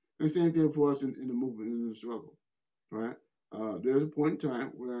time. And same thing for us in the movement, in the struggle, right? There's a point in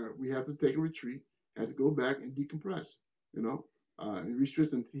time where we have to take a retreat, have to go back and decompress, and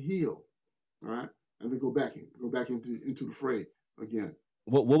restrict them to heal, right? And then go back into the fray again.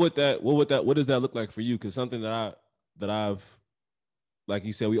 What does that look like for you? Because something that I've, like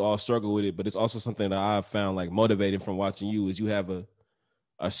you said, we all struggle with it, but it's also something that I've found like motivating from watching you is you have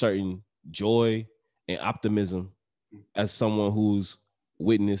a certain joy and optimism as someone who's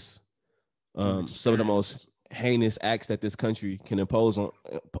witnessed some of the most heinous acts that this country can impose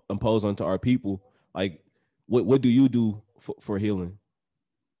onto our people. Like, what do you do for healing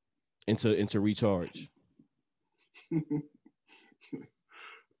and to recharge?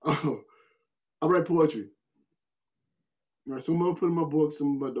 I write poetry. Right, some of them put in my book,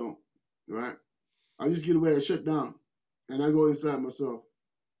 some of them I don't. Right, I just get away, I shut down, and I go inside myself.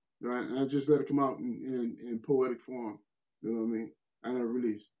 Right, and I just let it come out in poetic form. You know what I mean? And I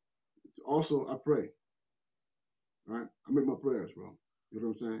release. It's also, I pray. Right, I make my prayers, bro. You know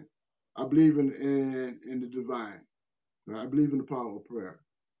what I'm saying? I believe in the divine. Right? I believe in the power of prayer,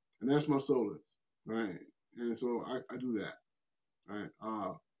 and that's my solace. Right, and so I do that. Right,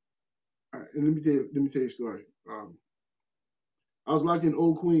 and let me tell you a story. I was locked in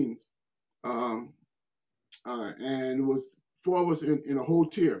Old Queens, and it was 4 of us in a whole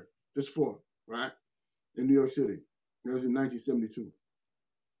tier, just 4, right, in New York City. That was in 1972.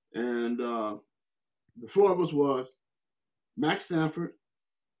 And the 4 of us was Max Sanford,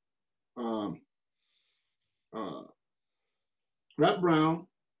 Rap Brown,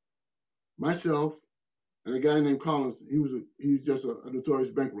 myself, and a guy named Collins. He was just a notorious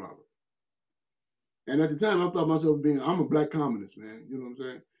bank robber. And at the time, I thought myself I'm a black communist, man. You know what I'm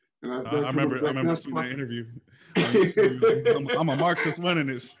saying? And I remember seeing that interview. I'm a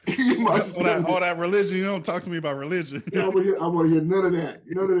Marxist-Leninist. all that religion. You don't talk to me about religion. I want to hear none of that.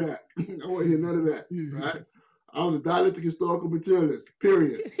 I want to hear none of that. Right? I was a dialectic historical materialist.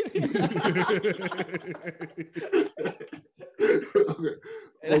 Period. Okay.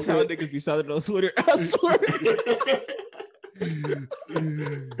 And that's how niggas be sounding on Twitter. I swear.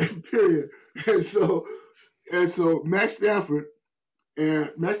 Period. And so Max Stanford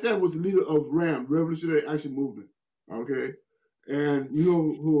And Max Stanford was the leader of RAM, Revolutionary Action Movement. Okay. And you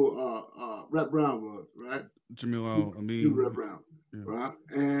know who Rat Brown was, right? Jamil Rat Brown. Yeah. Right?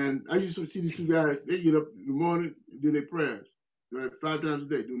 And I used to see these two guys, they get up in the morning and do their prayers. Right? 5 times a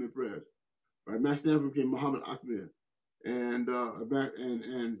day doing their prayers. Right? Max Stanford became Muhammad Ahmed. And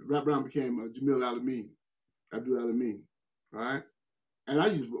Rat Brown became Jamil Abdul Alameen. Right? And I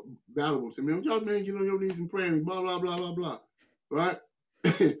just battle with him. Man, y'all man get on your knees and pray and blah, blah, blah, blah, blah. Right?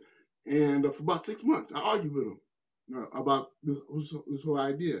 And for about 6 months, I argued with him about this whole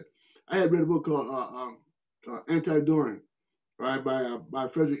idea. I had read a book called Anti-Doring, right, by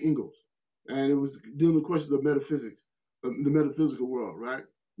Frederick Engels. And it was dealing with questions of metaphysics, the metaphysical world, right?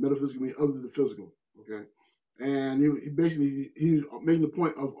 Metaphysical means other than the physical, okay? And he basically, he was making the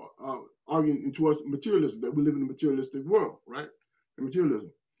point of arguing towards materialism, that we live in a materialistic world, right? And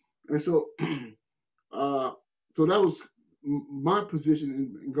materialism. And so, so that was my position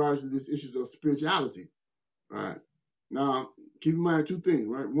in regards to this issues of spirituality, right? Now, keep in mind 2 things,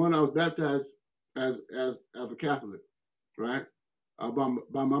 right? One, I was baptized as a Catholic, right?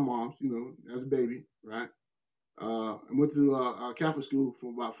 By my moms, you know, as a baby, right? I went to Catholic school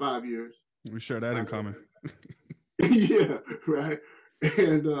for about 5 years. We share that in common. Yeah, right.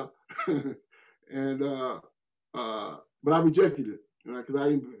 And but I rejected it, right? Because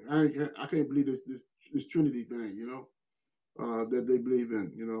I can't believe this Trinity thing, you know, that they believe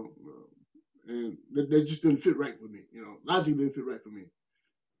in, you know, and that just didn't fit right with me, you know. Logically didn't fit right for me,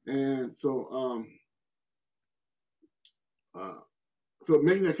 and so so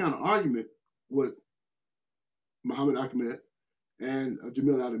making that kind of argument with Muhammad Ahmed and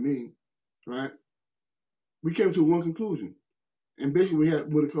Jamil Alameen, right? We came to one conclusion, and basically we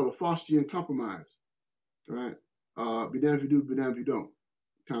had what they call a Faustian compromise, right? Be damned if you do, be damned if you don't,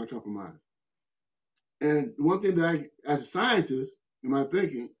 kind of compromise. And one thing that I, as a scientist, in my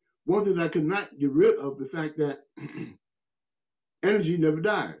thinking, one thing that I could not get rid of the fact that energy never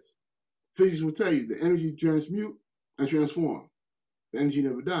dies. Physics will tell you the energy transmute and transform. The energy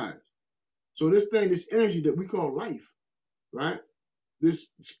never dies. So this thing, this energy that we call life, right? This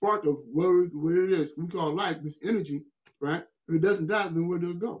spark of where it is, we call life, this energy, right? If it doesn't die, then where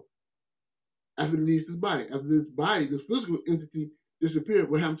does it go? After it leaves this body. After this body, this physical entity disappeared,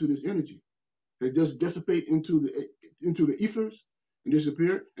 what happened to this energy? It just dissipate into the ethers and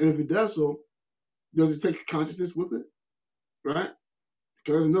disappear. And if it does so, does it take consciousness with it? Right?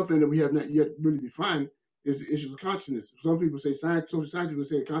 Because another thing that we have not yet really defined is the issues of consciousness. Some people say social scientists will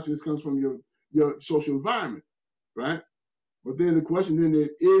say consciousness comes from your social environment, right? But then the question then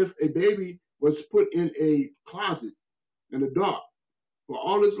is, if a baby was put in a closet in the dark for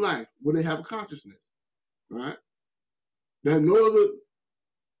all its life, would they have a consciousness, right? They have no other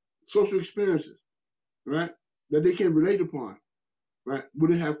social experiences, right, that they can relate upon, right?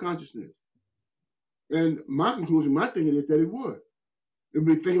 Would it have consciousness? And my conclusion, my thinking is that it would. It would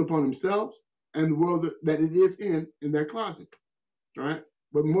be thinking upon themselves and the world that it is in that closet, right?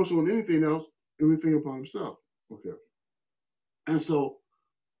 But more so than anything else, it would be thinking upon themselves, okay? And so,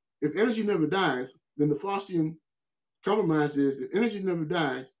 if energy never dies, then the Faustian compromise is if energy never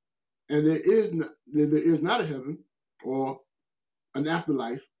dies, and there is not a heaven or an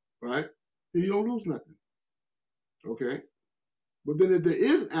afterlife, right? Then you don't lose nothing, okay? But then if there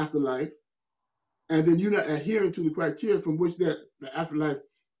is an afterlife, and then you're not adhering to the criteria from which the afterlife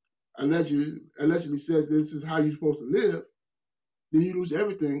allegedly says this is how you're supposed to live, then you lose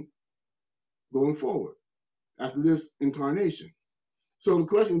everything going forward after this incarnation. So the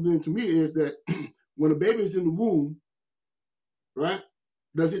question then to me is that when a baby is in the womb, right,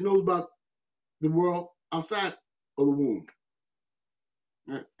 does it know about the world outside of the womb?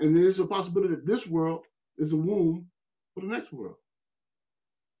 Right? And there's a possibility that this world is a womb for the next world.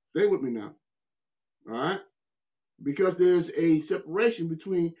 Stay with me now, all right? Because there's a separation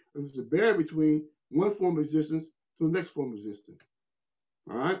between, there's a barrier between one form of existence to the next form of existence,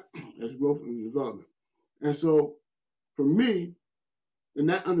 all right? As growth and development. And so for me, in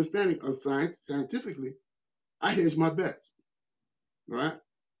that understanding of science, scientifically, I hedge my bets, right?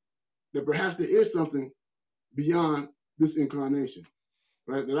 That perhaps there is something beyond this incarnation,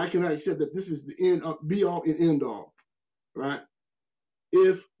 right? That I cannot accept that this is the end, be all and end all, right?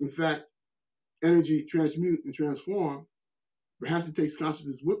 If, in fact, energy transmute and transform, perhaps it takes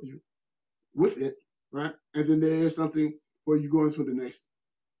consciousness with it, right? And then there is something where you go into the next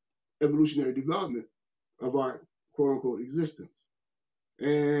evolutionary development of our quote unquote existence.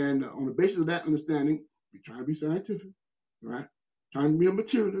 And on the basis of that understanding, we try to be scientific, right? Trying to be a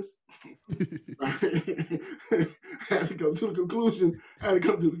materialist. Right? I had to come to the conclusion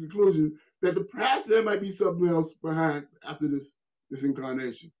that perhaps there might be something else behind after this this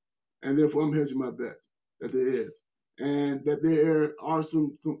incarnation. And therefore I'm hedging my bets that there is. And that there are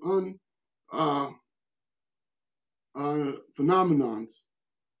some phenomenons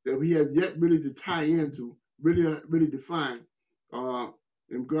that we have yet really to tie into, really define in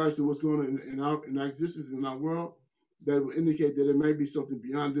regards to what's going on in our existence in our world, that will indicate that there might be something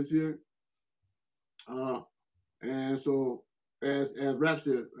beyond this here. And so, as Rap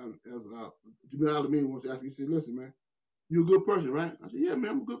said, as Jalil Muntaqim once asked me, he said, "Listen, man, you're a good person, right?" I said, "Yeah,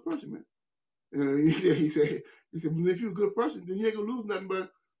 man, I'm a good person, man." And he said, well, if you're a good person, then you ain't gonna lose nothing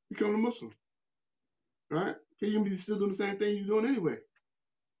but becoming a Muslim, right? Because you're gonna be still doing the same thing you're doing anyway,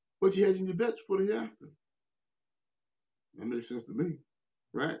 but you're hedging your bets for the hereafter. That makes sense to me,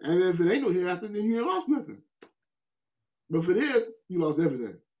 right? And if it ain't no hereafter, then you ain't lost nothing. But if it is, you lost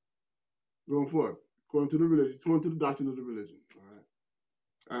everything going forward, according to the religion, according to the doctrine of the religion.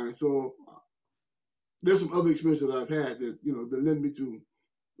 All right. So there's some other experiences that I've had that that led me to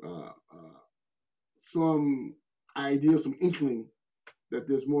some idea, some inkling that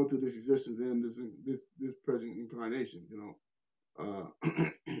there's more to this existence than this present incarnation. And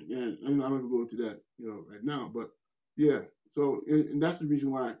I'm not going to go into that right now, but yeah. So and that's the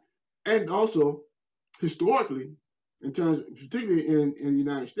reason why, and also historically, in terms, particularly in the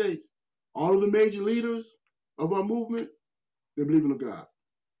United States, all of the major leaders of our movement, they believe in a God.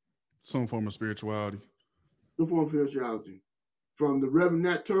 Some form of spirituality. Some form of spirituality. From the Reverend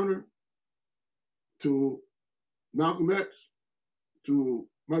Nat Turner to Malcolm X to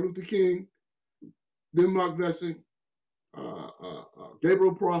Martin Luther King, then Mark Vessing,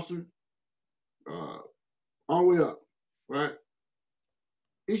 Gabriel Prosser, all the way up, right?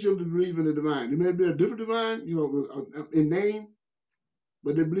 Each of them believe in the divine. They may be a different divine, in name,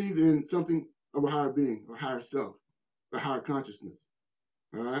 but they believe in something of a higher being, a higher self, a higher consciousness,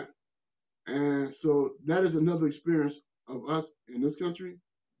 all right? And so that is another experience of us in this country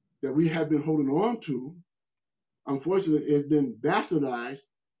that we have been holding on to. Unfortunately, it's been bastardized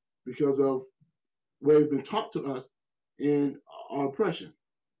because of what has been taught to us in our oppression,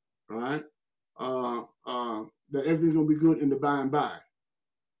 all right? That everything's gonna be good in the by and by,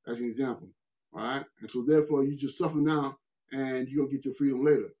 as an example, all right? And so therefore you just suffer now and you're gonna get your freedom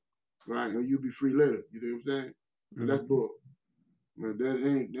later, right? Or you'll be free later, you know what I'm saying? Mm-hmm. That's bull.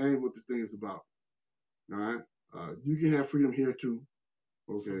 That ain't what this thing is about, all right? You can have freedom here too,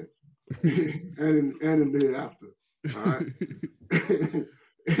 okay? and in the hereafter, all right?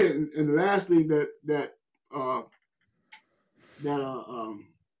 and the last thing that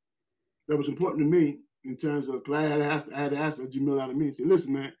was important to me in terms of, cause I had to ask Jalil Muntaqim, say,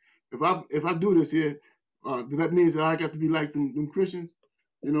 listen, man, if I do this here, that means that I got to be like them Christians,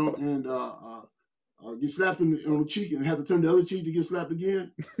 and get slapped on the cheek and have to turn the other cheek to get slapped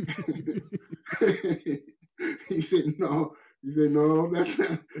again. He said, no. He said, no, that's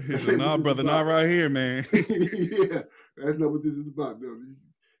not. He said, no, brother, not right here, man. Yeah, that's not what this is about, though.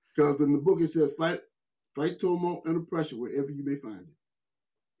 Because in the book it says, fight tumult and oppression wherever you may find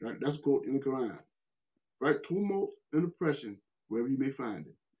it. Right? That's a quote in the Quran. Fight tumult and oppression wherever you may find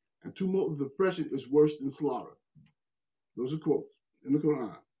it. And tumult and oppression is worse than slaughter. Those are quotes in the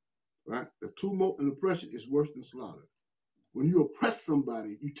Quran. Right? The tumult and oppression is worse than slaughter. When you oppress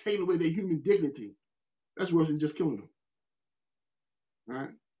somebody, you take away their human dignity. That's worse than just killing them. Right?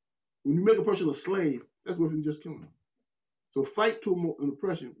 When you make a person a slave, that's worse than just killing them. So fight tumult and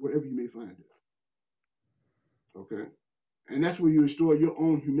oppression wherever you may find it. Okay? And that's where you restore your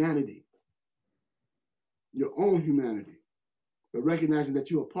own humanity. Your own humanity. But recognizing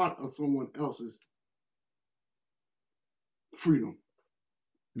that you're a part of someone else's freedom.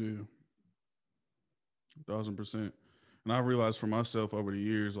 Yeah. 1,000%. And I've realized for myself over the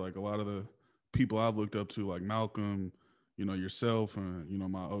years, like a lot of the people I've looked up to, like Malcolm, yourself, and,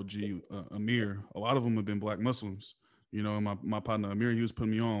 my OG, Amir, a lot of them have been Black Muslims. And my partner Amir, he was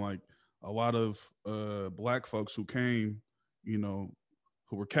putting me on, like, a lot of Black folks who came, who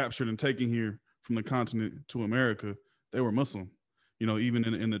were captured and taken here from the continent to America, they were Muslim. Even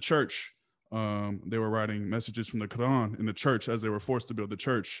in the church, they were writing messages from the Quran in the church as they were forced to build the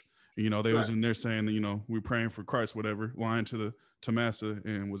church. They right. was in there saying that, we're praying for Christ, whatever, lying to Massa,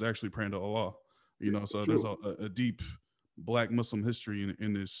 and was actually praying to Allah. So there's a deep Black Muslim history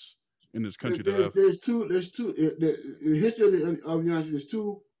in this country. There's two. In the history of the United States, there's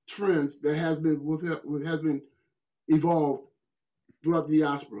two trends that has been evolved throughout the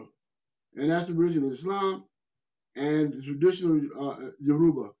diaspora, and that's the religion of Islam and the traditional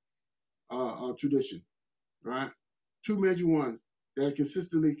Yoruba tradition, right? Two major ones that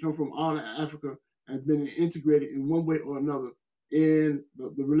consistently come from all of Africa and been integrated in one way or another in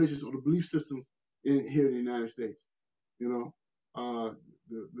the religious or the belief system here in the United States, the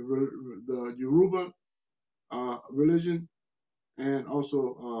Yoruba religion, and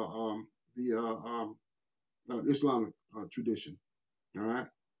also the Islamic tradition. All right,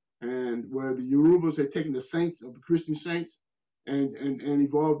 and where the Yorubas had taken the saints of the Christian saints and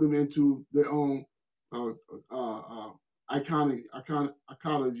evolved them into their own iconology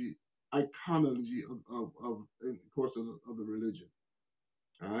of in course of the religion.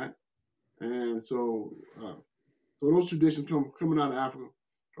 All right, and so those traditions coming out of Africa,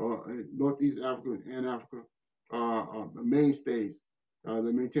 or Northeast Africa and Africa, are the mainstays that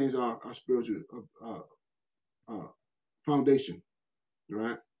maintains our spiritual foundation,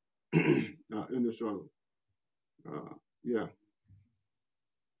 right? In the struggle. Yeah.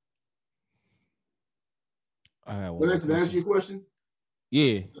 I had one Did more I answer question. your question?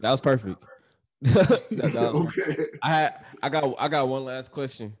 Yeah, that was perfect. that was Okay. I got one last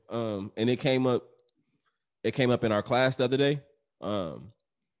question. And it came up in our class the other day.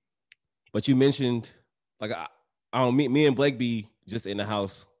 But you mentioned like I don't me and Blake be just in the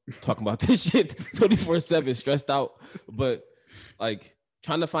house talking about this shit 24/7, stressed out. But like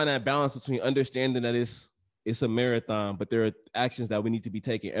trying to find that balance between understanding that it's a marathon, but there are actions that we need to be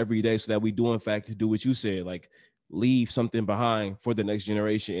taking every day so that we do in fact do what you said, like leave something behind for the next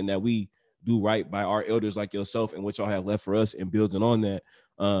generation, and that we do right by our elders like yourself and what y'all have left for us, and building on that.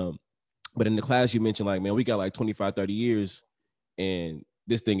 But in the class you mentioned like, man, we got like 25, 30 years and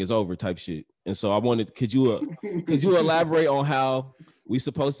this thing is over type shit. And so I wanted, could you elaborate on how we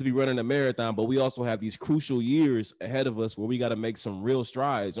supposed to be running a marathon, but we also have these crucial years ahead of us where we got to make some real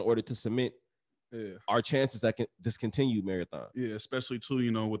strides in order to cement our chances that can this continued marathon. Yeah, especially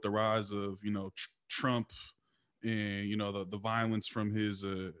too, with the rise of, Trump and, the violence from his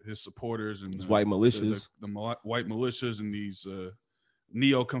supporters and white militias, the white militias and these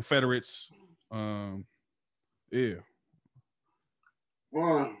neo-Confederates. Yeah.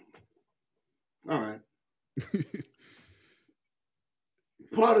 Well, all right.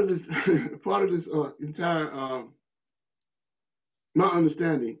 part of this entire my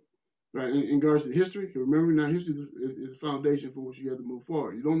understanding, right, in regards to history. Because remember, now history is a foundation for which you have to move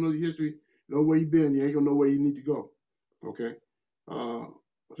forward. You don't know the history, you know where you've been, you ain't gonna know where you need to go. Okay, so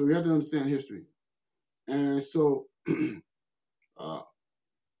we have to understand history, and so in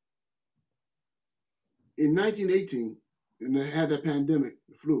 1918, and they had that pandemic,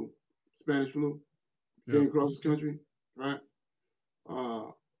 the flu, Spanish flu, came across this country, right?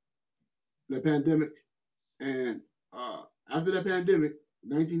 The pandemic, and after that pandemic,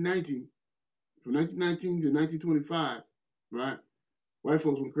 1919, from 1919 to 1925, right? White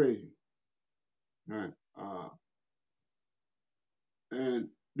folks went crazy, right? And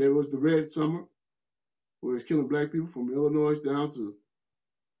there was the Red Summer, where it was killing black people from Illinois down to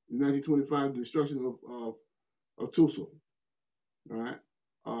 1925, the destruction of Tulsa, right?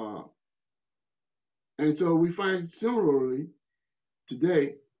 And so we find similarly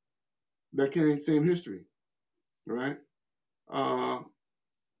today that same history, right?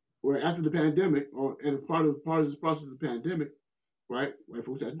 Where after the pandemic, or as part of this process of the pandemic, right, white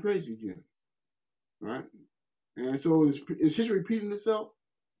folks acting crazy again, right? And so is history repeating itself?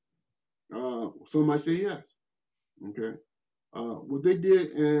 Some might say yes. Okay. What they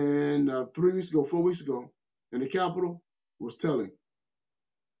did in 4 weeks ago, in the Capitol was telling.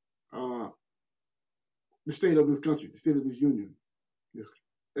 The state of this country, the state of this union, this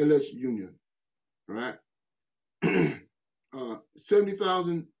alleged union, right?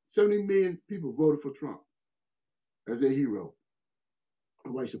 70 million people voted for Trump as a hero, a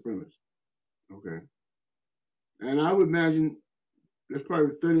white supremacist. Okay. And I would imagine there's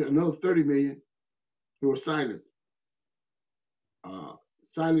probably another 30 million who are silent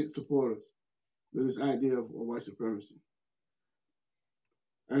supporters of this idea of white supremacy.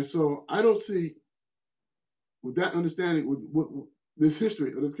 And so I don't see, with that understanding, with this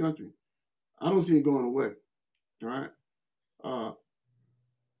history of this country, I don't see it going away. All right.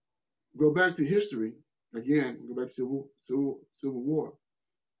 Go back to history again. Go back to Civil War,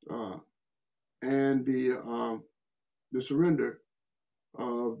 and the surrender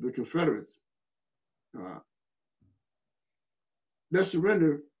of the Confederates. That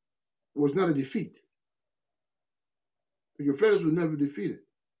surrender was not a defeat. The Confederates were never defeated.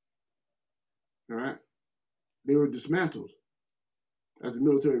 All right. They were dismantled as a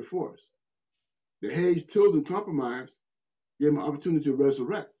military force. The Hayes-Tilden Compromise gave them an opportunity to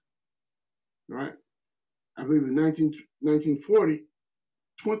resurrect. Right? I believe in 1940,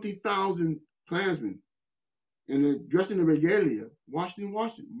 20,000 Klansmen, and dressed in the regalia, marched in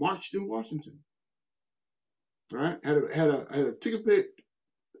Washington. Right? Had a ticket pick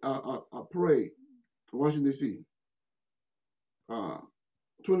a parade in Washington D.C.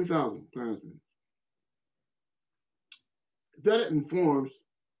 20,000 Klansmen. That informs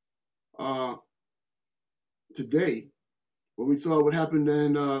today when we saw what happened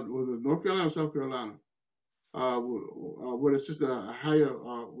in was it North Carolina or South Carolina, where the sister Haya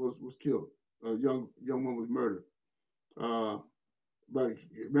was killed. A young woman was murdered.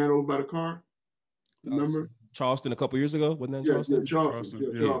 Ran over by the car. Remember? Charleston a couple years ago, wasn't that Charleston? Yeah, Charleston.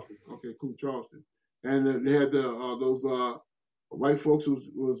 Charleston. Okay, cool, Charleston. And they had those white folks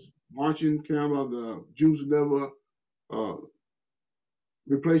was marching, carrying about the Jews would never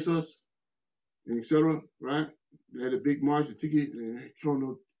replace us, and etc. Right? They had a big march, a ticket, and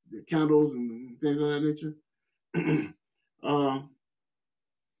showing the candles and things of that nature.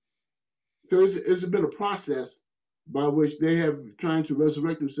 So it's been a process by which they have trying to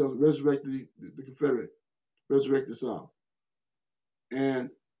resurrect themselves, resurrect the Confederate, resurrect the South, and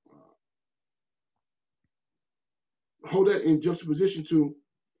hold that in juxtaposition to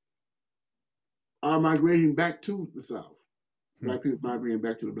our migrating back to the South. Black people migrating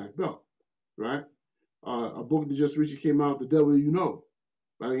back to the Black Belt, right? A book that just recently came out, The Devil You Know,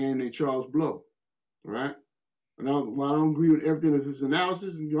 by a guy named Charles Blow, right? And while I don't agree with everything of his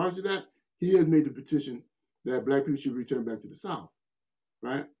analysis in regards to that, he has made the petition that Black people should return back to the South,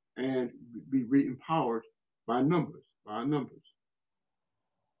 right? And be re-empowered by numbers,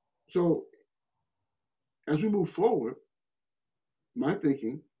 So as we move forward, my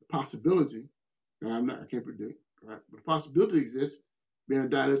thinking, the possibility, and I can't predict, right? But the possibility exists, being a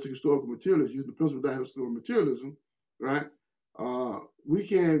dialectic historical materialist, using the principle of dialectic historical materialism, right? We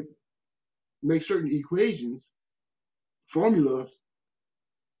can make certain equations, formulas,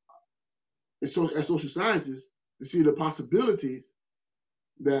 as social scientists, to see the possibilities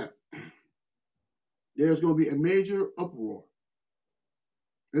that there's going to be a major uproar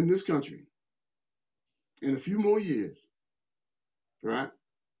in this country in a few more years, right?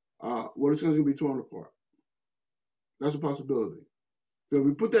 Where it's going to be torn apart. That's a possibility. So if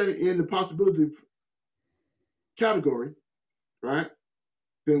we put that in the possibility category, right,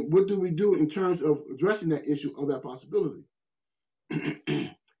 then what do we do in terms of addressing that issue of that possibility?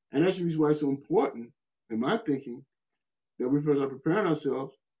 And that's the reason why it's so important, in my thinking, that we are preparing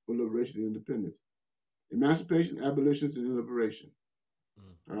ourselves for liberation and independence. Emancipation, abolition, and liberation.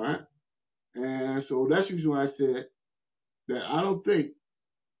 All right? And so that's the reason why I said that I don't think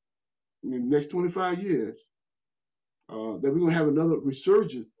in the next 25 years that we're going to have another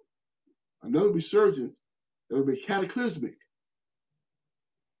resurgence that will be cataclysmic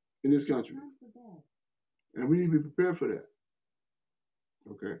in this country. And we need to be prepared for that.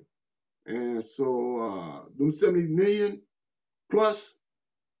 Okay. And so them 70 million plus,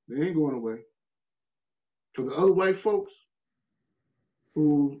 they ain't going away. For the other white folks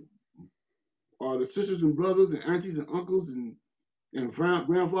who are the sisters and brothers and aunties and uncles and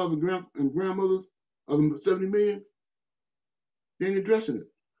grandfathers and grandmothers of the 70 million, they ain't addressing it.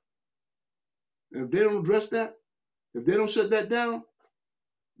 And if they don't address that, if they don't shut that down,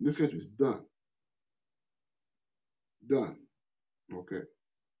 this country is done. Done. Okay.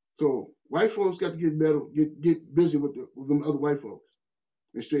 So white folks got to get better, get busy with them other white folks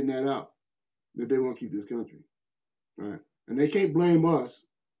and straighten that out if they want to keep this country. Right? And they can't blame us,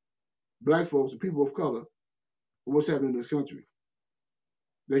 Black folks and people of color, for what's happening in this country.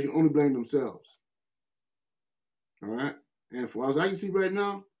 They can only blame themselves. All right? And for as I can see right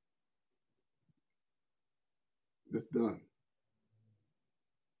now, it's done.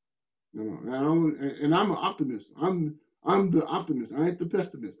 And I'm an optimist. I'm the optimist. I ain't the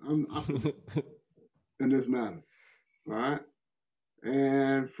pessimist. I'm the optimist in this matter. All right?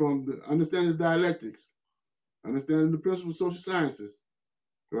 And from the understanding of dialectics, understanding the principles of social sciences,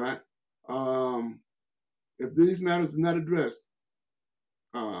 right? If these matters are not addressed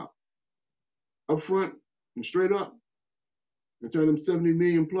up front and straight up, in terms of 70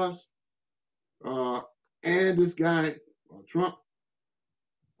 million plus, and this guy, Trump,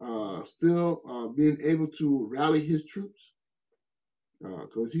 still being able to rally his troops,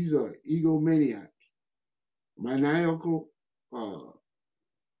 because he's an egomaniac, maniacal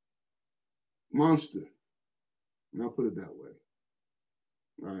monster, and I'll put it that way.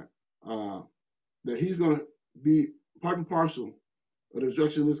 Right? That he's going to be part and parcel of the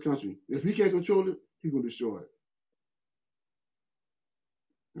destruction of this country. If he can't control it, he's going to destroy it.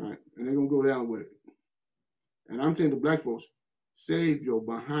 All right? And they're going to go down with it. And I'm saying to Black folks, save your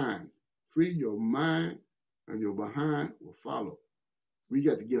behind. Free your mind, and your behind will follow. We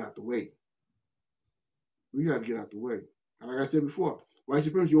got to get out the way. We got to get out the way. And like I said before, white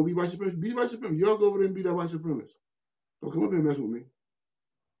supremacists, you want to be white supremacist? Be white supremacist. Y'all go over there and be that white supremacist. Don't come up here and mess with me.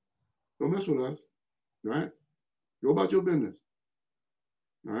 Don't mess with us. Right? Go about your business.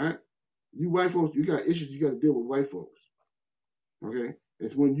 All right? You white folks, you got issues you got to deal with white folks. Okay?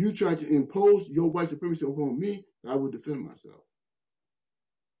 It's when you try to impose your white supremacy upon me, I will defend myself.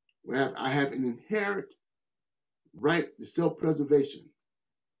 I have an inherent right to self-preservation.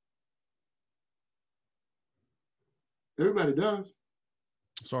 Everybody does.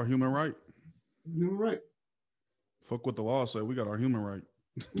 It's our human right. Human right. Fuck what the law say. We got our human right.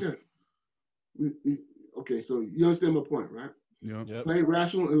 Yeah. Okay, so you understand my point, right? Yeah. Yep. Play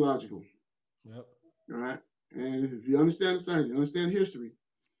rational and logical. Yep. All right. And if you understand the science, you understand history,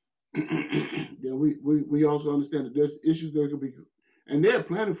 then we also understand that there's issues that are gonna be, and they're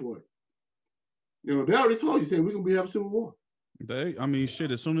planning for it. You know, they already told you, saying we're gonna have a civil war. I mean,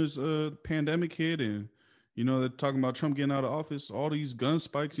 shit. As soon as the pandemic hit, and you know they're talking about Trump getting out of office, all these gun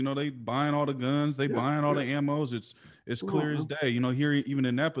spikes. You know, they buying all the guns, they buying all the ammos. It's clear as day. You know, here even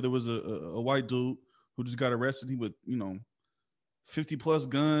in Napa, there was a white dude who just got arrested. He with 50 plus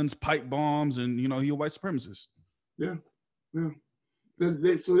guns, pipe bombs, and he a white supremacist. Yeah. So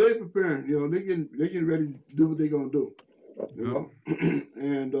they're preparing. You know, they getting ready to do what they're gonna do. You know,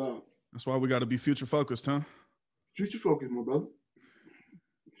 and that's why we got to be future focused, huh? Future focused, my brother.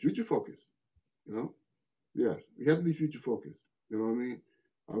 Future focused. You know, yes, we have to be future focused. You know what I mean?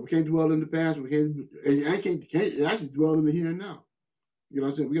 We can't dwell in the past. We can't actually dwell in the here and now. You know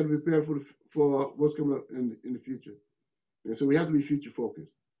what I'm saying? We got to prepare for what's coming up in the future. And so we have to be future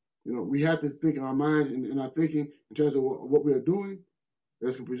focused. You know, we have to think in our minds and our thinking in terms of what we are doing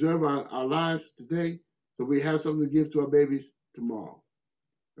that's going to preserve our lives today, so we have something to give to our babies tomorrow.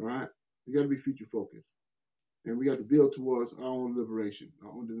 All right? We got to be future focused. And we got to build towards our own liberation,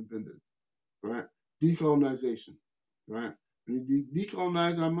 our own independence. Right? Decolonization. Right? We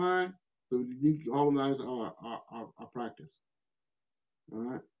decolonize our mind, so we decolonize our practice. All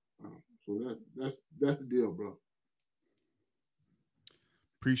right? So that's the deal, bro.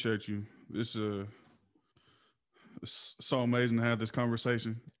 Appreciate you. It's so amazing to have this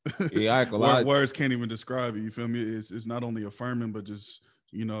conversation. Yeah, words can't even describe it. You feel me? It's not only affirming, but just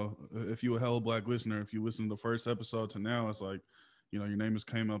if you a hellablack listener, if you listen to the first episode to now, it's like your name has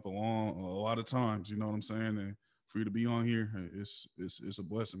came up a lot of times. You know what I'm saying? And for you to be on here, it's a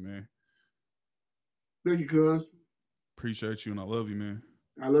blessing, man. Thank you, cuz. Appreciate you, and I love you, man.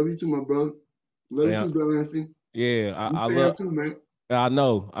 I love you too, my brother. Love you too, Delency. Yeah, I love too, man. I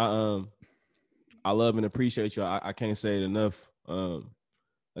know. I love and appreciate you. I can't say it enough. Like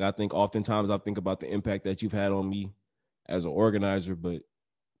I think oftentimes I think about the impact that you've had on me as an organizer, but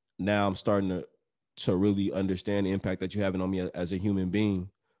now I'm starting to really understand the impact that you're having on me as a human being.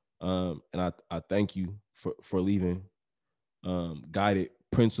 And I thank you for leaving guided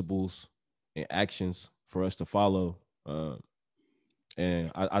principles and actions for us to follow.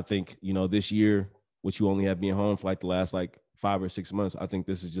 And I think, this year, which you only have been home for like the last 5 or 6 months, I think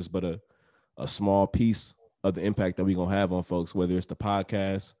this is just but a small piece of the impact that we're going to have on folks, whether it's the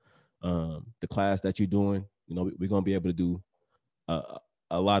podcast, the class that you're doing. We're going to be able to do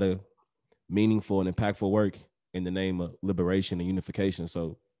a lot of meaningful and impactful work in the name of liberation and unification.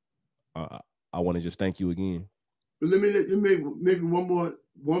 So I want to just thank you again. But let me maybe one more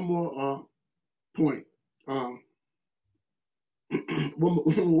point.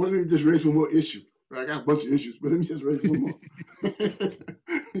 Let me just raise one more issue. I got a bunch of issues, but let me just raise one more.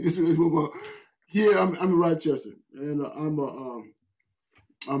 Just raise one more. Here, I'm in Rochester, and I'm a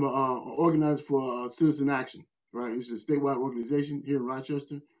organizer for Citizen Action. Right, it's a statewide organization here in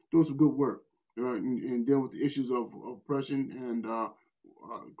Rochester, doing some good work, right, and dealing with the issues of oppression and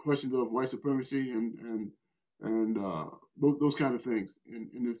questions of white supremacy and those kind of things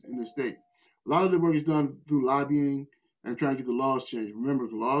in this state. A lot of the work is done through lobbying and trying to get the laws changed. Remember,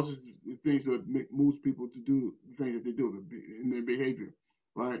 the laws is the things that moves people to do the things that they do in their behavior,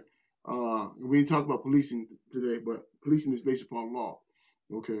 right? We didn't talk about policing today, but policing is based upon law,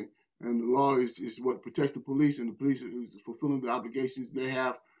 okay? And the law is what protects the police, and the police is fulfilling the obligations they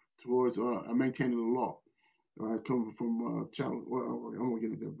have towards maintaining the law. Coming from chattel, well, I won't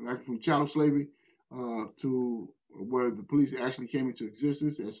get into that, from chattel slavery to where the police actually came into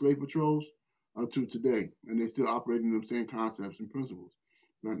existence as slave patrols to today, and they're still operating them same concepts and principles.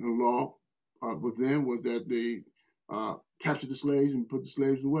 Right? And the law with them was that they captured the slaves and put the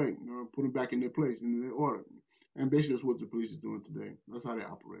slaves away, put them back in their place, in their order. And basically that's what the police is doing today. That's how they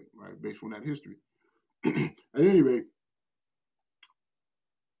operate, right, based on that history. At any rate,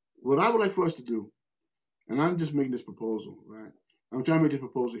 what I would like for us to do, and I'm just making this proposal, right? I'm trying to make this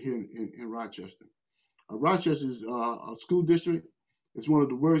proposal here in Rochester. Rochester is a school district. It's one of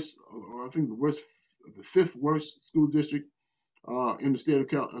the worst, or I think the fifth worst school district in the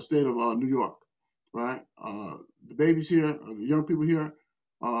state of New York, right? The babies here, the young people here,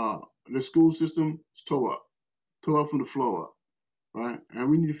 The school system is tore up from the floor up, right? And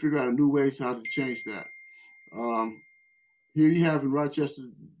we need to figure out a new ways how to change that. Here you have in Rochester,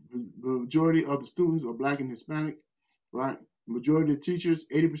 the majority of the students are Black and Hispanic, right? The majority of the teachers,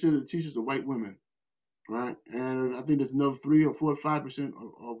 80% of the teachers are white women, right? And I think there's another 3 or 4 or 5%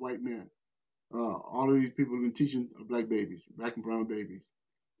 of white men. All of these people have been teaching Black babies, Black and brown babies,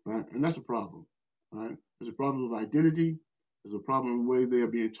 right? And that's a problem, right? There's a problem of identity. There's a problem in the way they are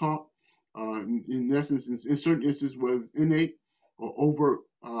being taught. In essence, in certain instances, whether it's innate or overt,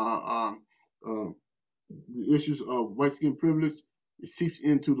 the issues of white skin privilege, it seeps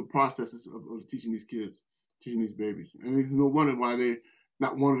into the processes of teaching these kids, teaching these babies. And there's no wonder why they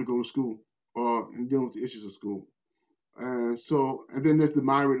not wanting to go to school or dealing with the issues of school. And then there's the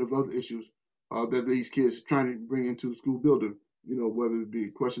myriad of other issues that these kids trying to bring into the school building, whether it be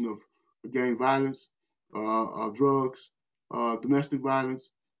a question of gang violence, drugs, domestic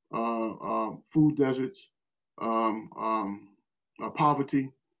violence, food deserts,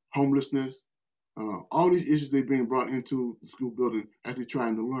 poverty, homelessness, all these issues they're being brought into the school building as they're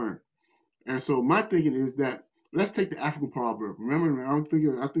trying to learn. And so my thinking is that let's take the African proverb. Remember, I think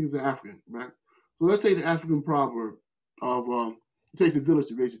it's the African, right? So let's take the African proverb of it takes a village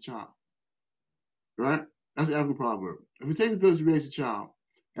to raise a child, right? That's the African proverb. If it takes a village to raise a child,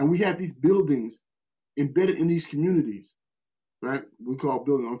 and we have these buildings embedded in these communities, right? We call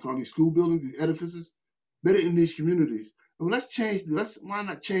buildings, I'm talking these school buildings, these edifices, embedded in these communities. Well, why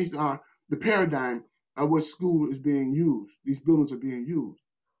not change the paradigm of what school is being used, these buildings are being used.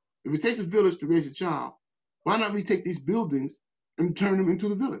 If it takes a village to raise a child, why not we take these buildings and turn them into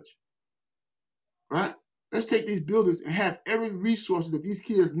the village, right? Let's take these buildings and have every resource that these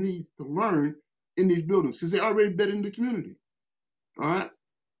kids need to learn in these buildings because they're already embedded in the community, all right?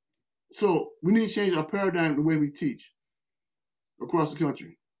 So we need to change our paradigm the way we teach across the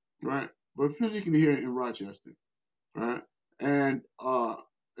country, right? But particularly here in Rochester, right? And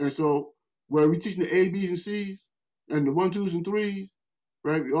so where we teach the A, B's, and C's, and the 1, 2s, and 3s,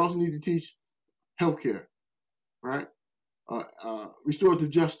 right? We also need to teach healthcare, right? Restorative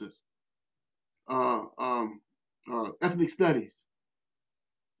justice, ethnic studies,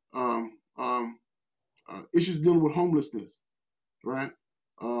 issues dealing with homelessness, right?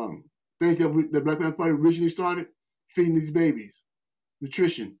 Things that the Black Panther Party originally started, feeding these babies,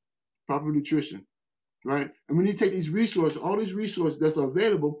 nutrition, proper nutrition, right? And we need to take these resources, all these resources that's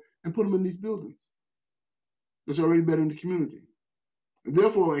available, and put them in these buildings that's already better in the community. And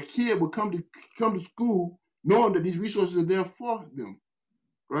therefore, a kid will come to school knowing that these resources are there for them,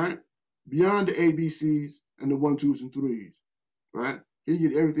 right? Beyond the ABCs and the 1, 2s, and 3s, right? He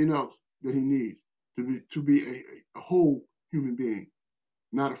get everything else that he needs to be a whole human being,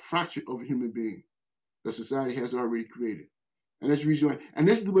 not a fraction of a human being that society has already created. And that's the reason why. And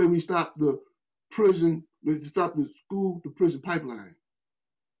this is the way we stop the school to prison pipeline.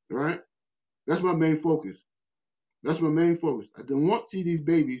 All right? That's my main focus. I don't want to see these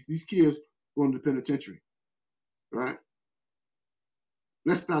babies, these kids going to the penitentiary. Right?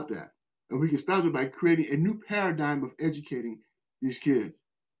 Let's stop that. And we can stop it by creating a new paradigm of educating these kids.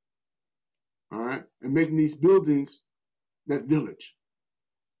 All right? And making these buildings that village.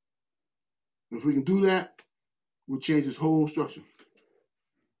 If we can do that, we'll change this whole structure.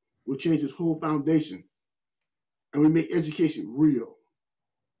 We'll change this whole foundation. And we make education real.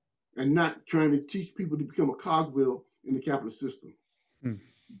 And not trying to teach people to become a cogwheel in the capitalist system.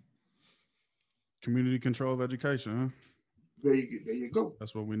 Community control of education, huh? There you go.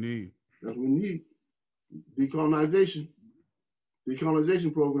 That's what we need. That's what we need. Decolonization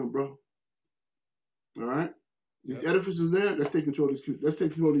program, bro. All right? These edifices there, let's take control of these kids. Let's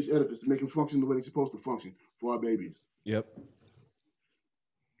take control of these edifices and make them function the way they're supposed to function for our babies. Yep.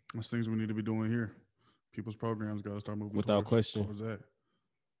 That's things we need to be doing here. People's programs got to start moving without question towards that.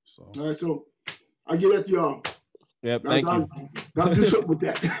 So. All right, so I give that to y'all. Yep, thank you. Gotta do something with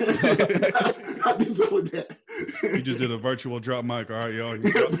that. Gotta do something with that. You just did a virtual drop mic. All right, y'all.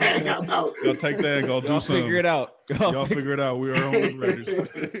 Y'all take that and go do something. Figure it out. Y'all figure it out. We are on Liberators.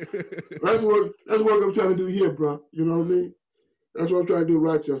 That's work I'm trying to do here, bro. You know what I mean? That's what I'm trying to do in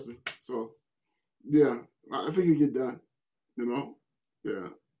Rochester. So, yeah, I think it get done. You know? Yeah.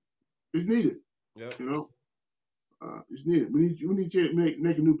 It's needed. Yeah. You know? It's needed. We need to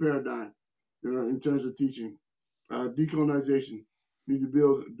make a new paradigm, you know, in terms of teaching. Decolonization. We need to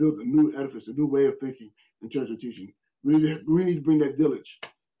build a new edifice, a new way of thinking in terms of teaching. We need to bring that village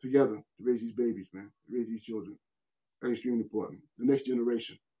together to raise these babies, man, to raise these children. That's extremely important. The next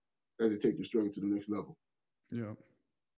generation, as they take the struggle to the next level. Yeah.